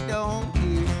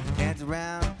care. Dance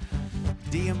around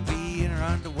DMV in her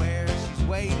underwear. She's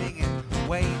waiting and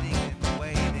waiting and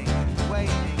waiting and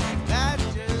waiting. And that's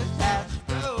just how she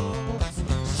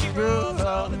rolls. She rolls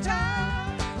all the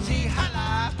time. See how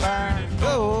light burn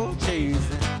gold,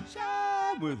 chasing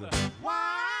shine with a why.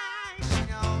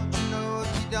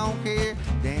 She don't care.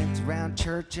 Dance around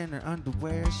church in her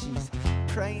underwear. She's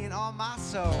praying on my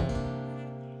soul.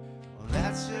 Well,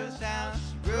 that's just how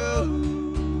she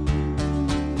rolls.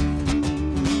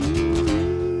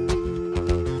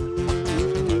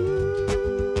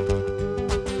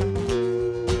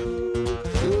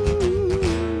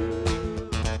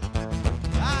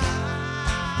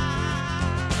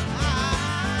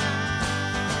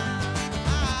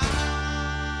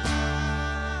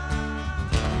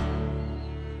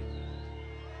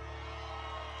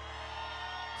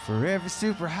 For every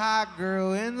super hot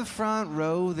girl in the front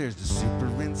row, there's a super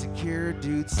insecure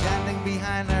dude standing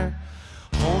behind her,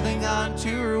 holding on to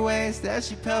her waist as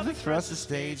she pelvic thrusts the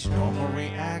stage. Normal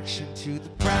reaction to the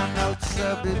brown notes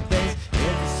of the bass.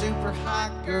 Every super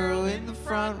hot girl in the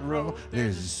front row,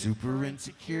 there's a super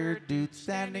insecure dude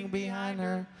standing behind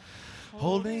her,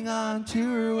 holding on to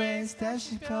her waist as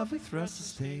she pelvic thrusts the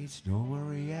stage. Normal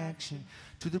reaction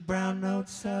to the brown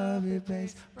notes of your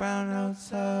bass, brown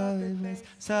notes of your bass,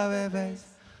 of your bass,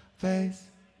 bass.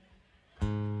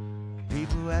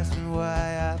 People ask me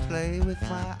why I play with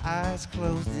my eyes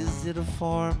closed. Is it a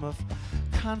form of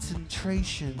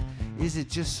concentration? Is it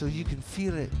just so you can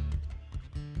feel it?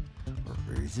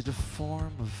 Or is it a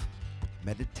form of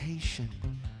meditation?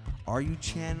 Are you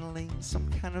channeling some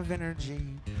kind of energy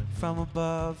from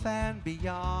above and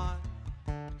beyond?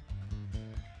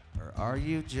 Or are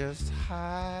you just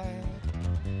high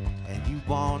and you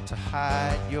want to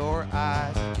hide your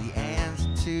eyes? The answer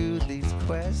to these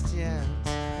questions,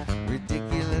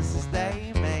 ridiculous as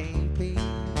they may be,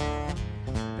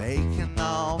 they can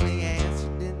all be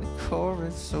answered in the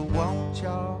chorus. So won't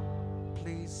y'all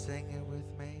please sing it with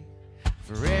me?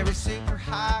 For every super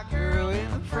hot girl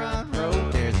in the front row,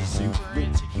 there's a super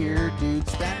insecure dude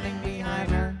standing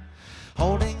behind her,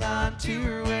 holding on to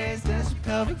her waist as she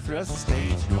pelvic thrusts the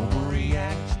stage. Normal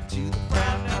reaction to the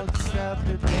brown notes of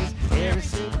the bass. Every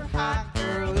super hot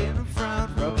girl in the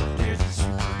front row, there's a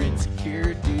super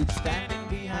insecure dude standing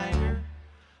behind her,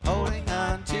 holding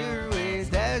on to her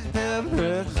waist as she pelvic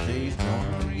thrusts the stage.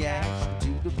 Normal reaction to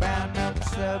the brown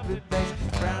notes of the bass.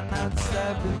 Brown notes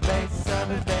of the bass, of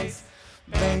the bass,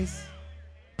 bass.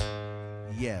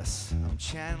 Yes, I'm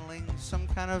channeling some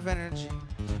kind of energy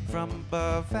from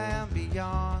above and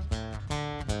beyond.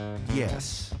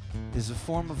 Yes, is a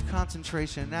form of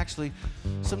concentration. Actually,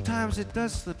 sometimes it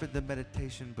does slip into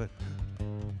meditation, but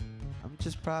I'm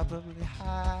just probably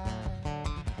high.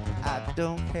 I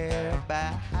don't care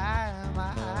about high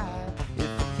my high. If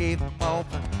I keep them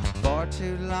open for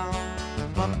too long,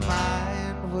 my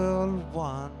mind will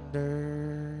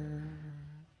wander.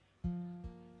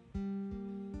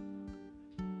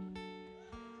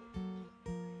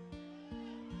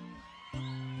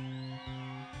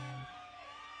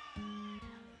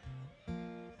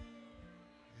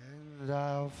 And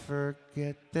I'll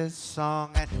forget this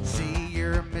song and see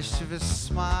your mischievous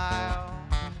smile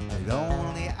that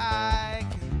only I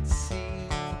can see.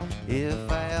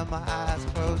 If I had my eyes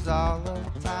closed all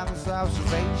the time, this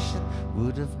observation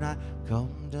would have not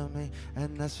come to me.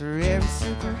 And that's for every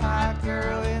super hot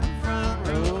girl in the front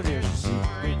row. There's a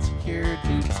super insecure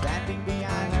dude standing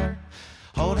behind her,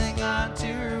 holding on to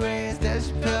her waist as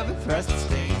she pelvic thrust the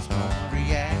stage. No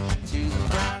reaction to the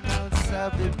brown notes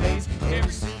of the bass.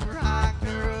 Every super hot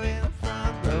girl in the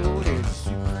front row. There's a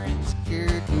super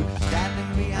insecure dude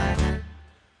standing behind her,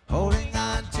 holding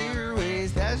on to her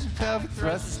waist as she pelvic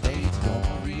thrust the stage. No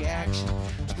reaction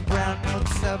to the brown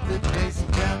notes of the bass.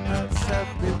 Brown notes of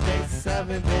the bass, of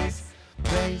the bass,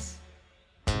 bass.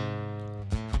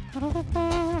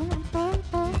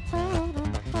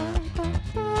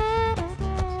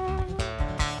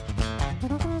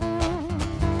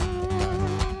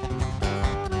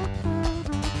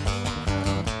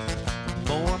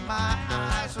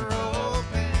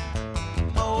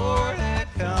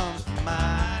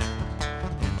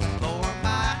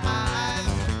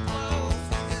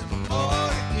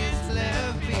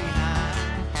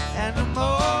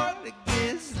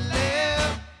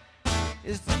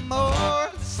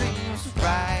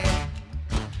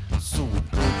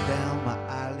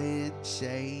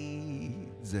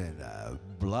 And I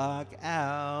block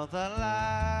out the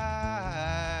light.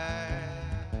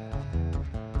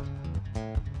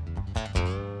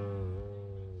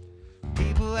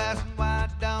 People ask me why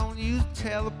don't you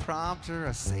tell the prompter?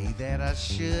 I say that I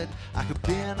should. I could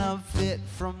benefit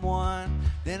from one.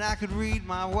 Then I could read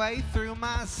my way through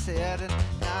my set and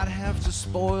not have to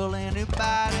spoil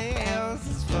anybody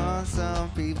else's fun. Some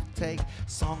people take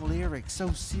song lyrics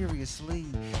so seriously,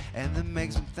 and that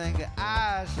makes them think that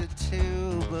I should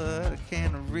too. But I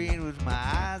can't read with my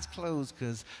eyes closed,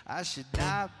 'cause I should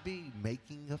not be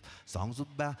making up songs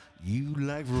about you.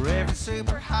 Like for every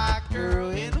super hot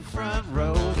girl in the front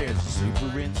row, there's a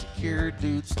super insecure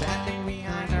dude standing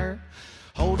behind her,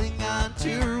 holding on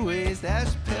to her waist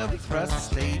as she pelvic thrust the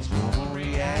stage. No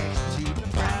reaction to the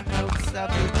brown notes of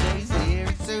the bass.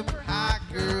 Every super hot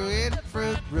girl in the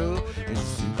front row, there's a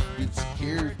super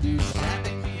insecure dude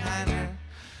standing behind her,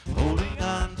 holding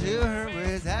on to her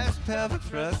waist as she pelvic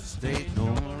thrust the stage.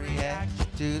 No reaction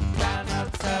to the brown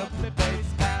notes of the bass.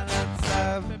 Brown notes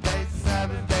of the bass, of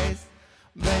the bass,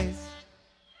 bass.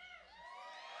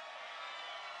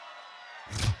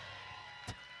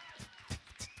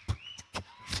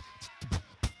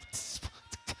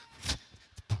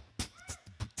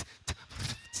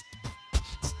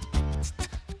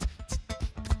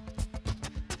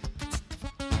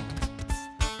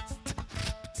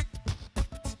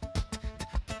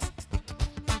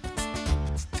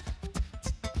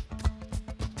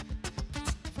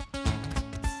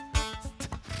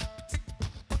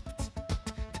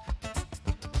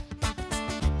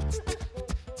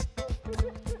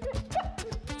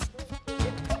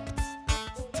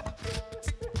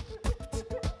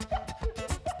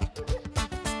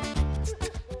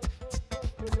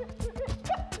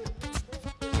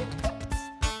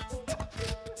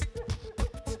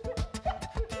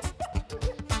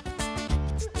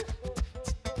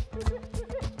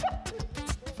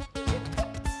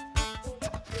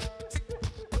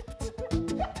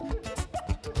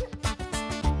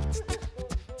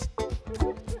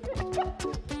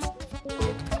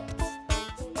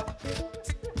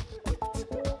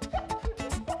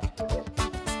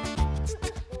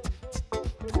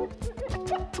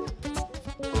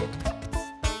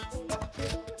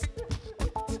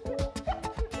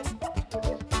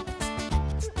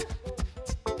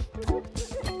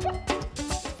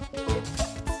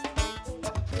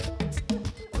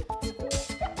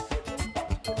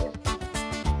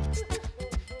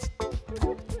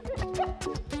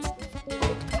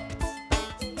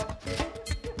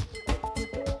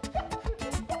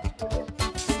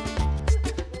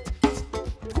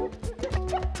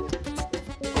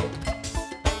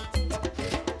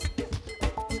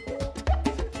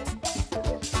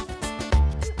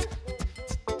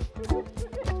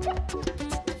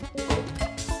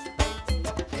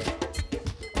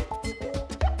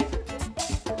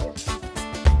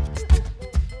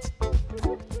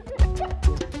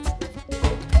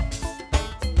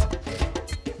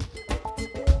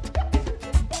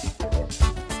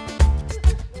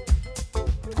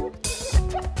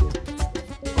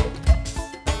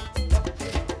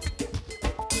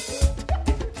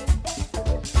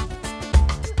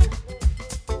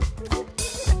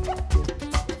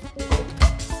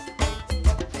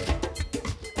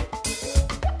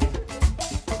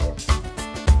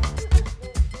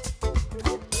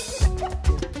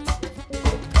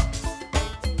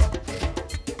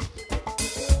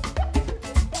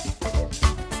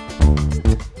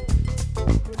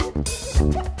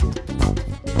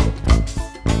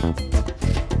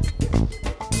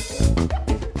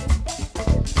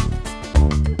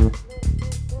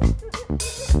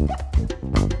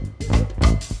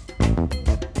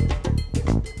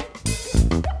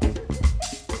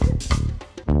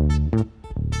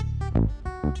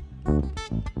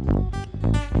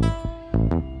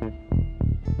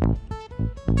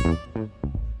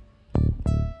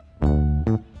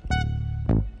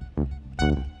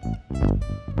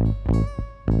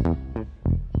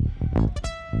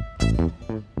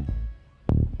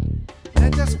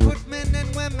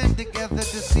 women together to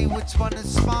see which one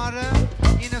is smarter.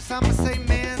 You know, some say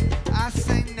men, I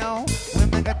say no.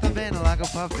 Women got the men like a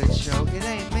puppet show. It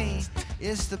ain't me,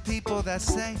 it's the people that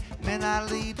say men are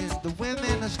leading the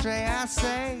women astray. I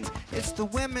say it's the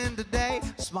women today,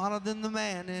 smarter than the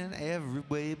man in every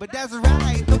way. But that's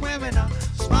right, the women are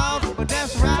smarter. But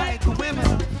that's right, the women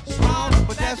are smarter.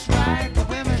 But that's right, the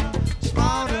women are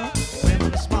smarter.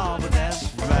 Women are small, but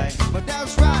that's right. But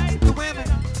that's right, the women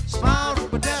are smarter.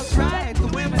 But that's right, the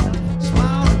women are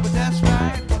smarter. But that's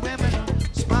right, the women are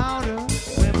smarter.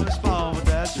 Women are small, but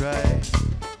that's right.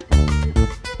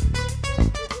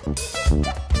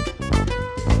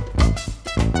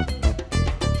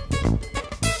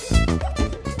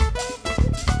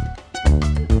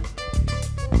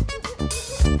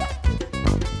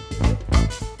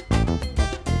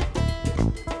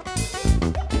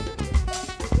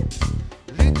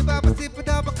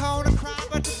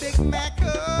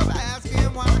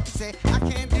 I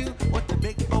can't do what the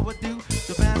big boy do.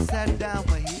 The man sat down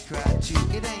when he cried too.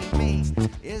 It ain't me,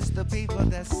 it's the people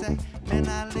that say men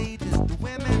are leading the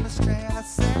women astray. I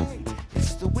say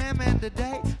it's the women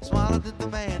today, smarter than the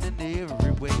man in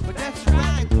every way. But that's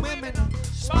right, the women are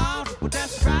smarter. But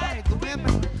that's right, the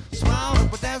women are smarter.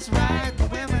 But that's right, the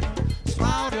women are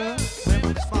smarter.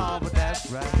 Women are small, but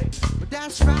that's right. But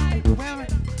that's right, the women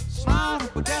are smarter.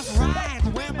 But that's right, the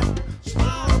women are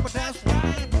smarter. But that's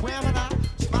right, the women are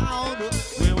smarter.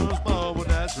 Women are small, but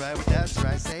that's right. But that's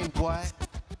right. Say what?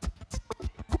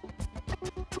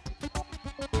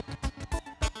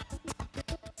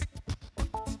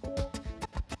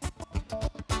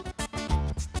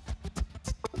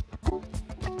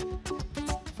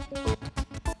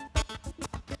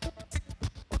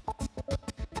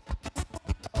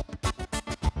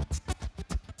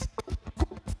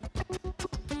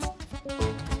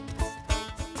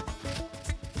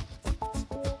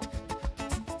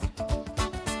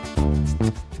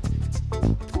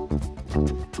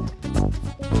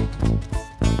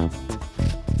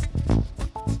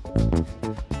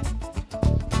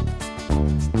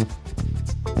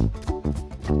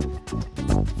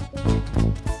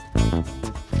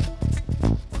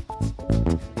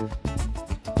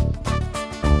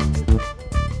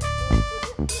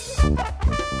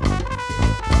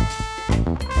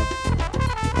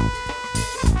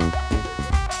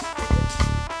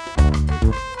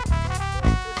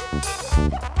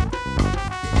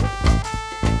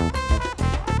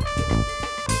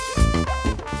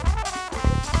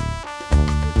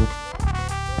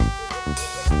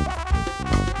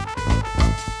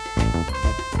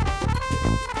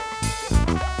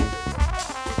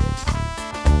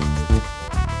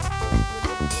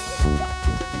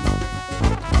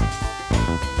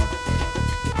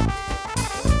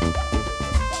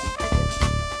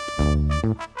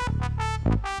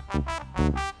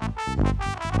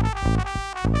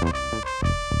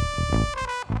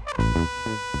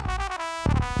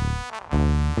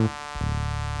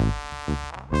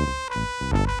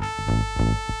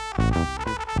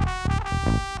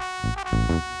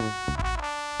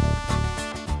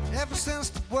 Ever since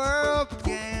the world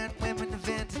began, women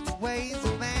invented the ways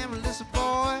of man. Well, listen,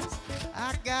 boys,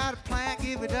 I got a plan,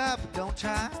 give it up, but don't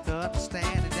try to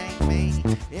understand. It ain't me,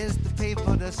 it's the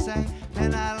people that say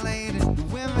men are late and the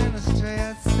women astray.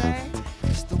 I say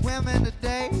it's the women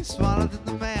today, smaller than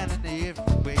the man in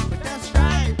every way. But that's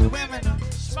right, the women are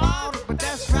smaller. But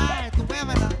that's right, the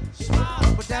women are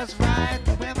smaller. But that's right,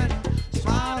 the women are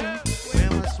smaller.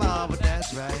 Women are small, but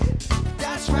that's right.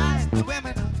 That's right, the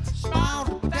women are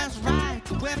smaller. But that's right,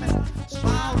 the women are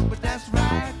smaller. But that's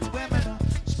right, the women are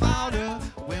smaller.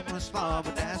 Women are small,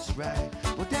 but that's right.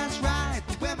 But that's right,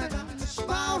 the women are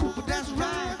smaller. But that's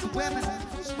right, the women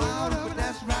are smaller. But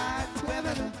that's right, the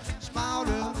women are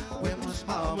smaller. Women are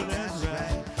small, but that's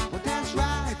right. But that's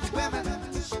right, the women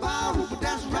are smaller. But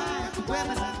that's right, the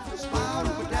women are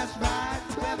smaller. But that's right,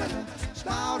 the women are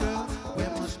smaller.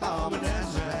 Women are small, but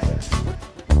that's right.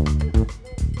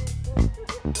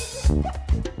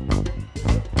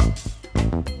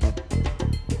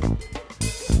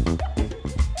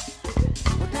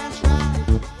 But that's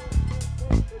right.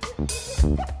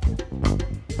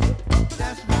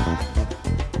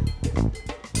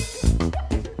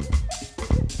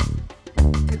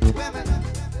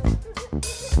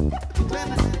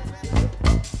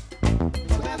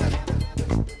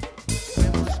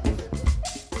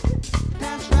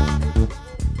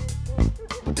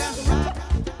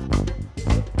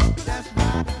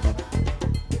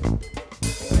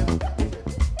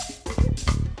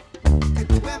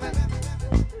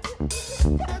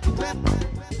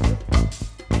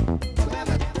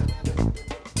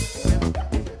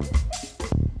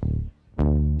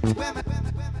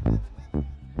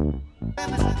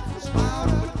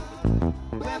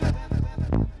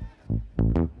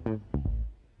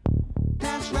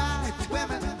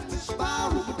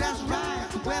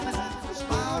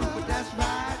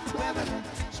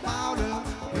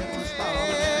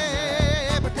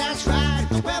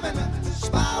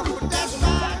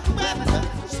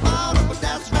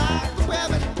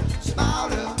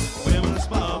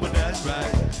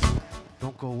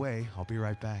 Don't go away. I'll be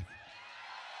right back.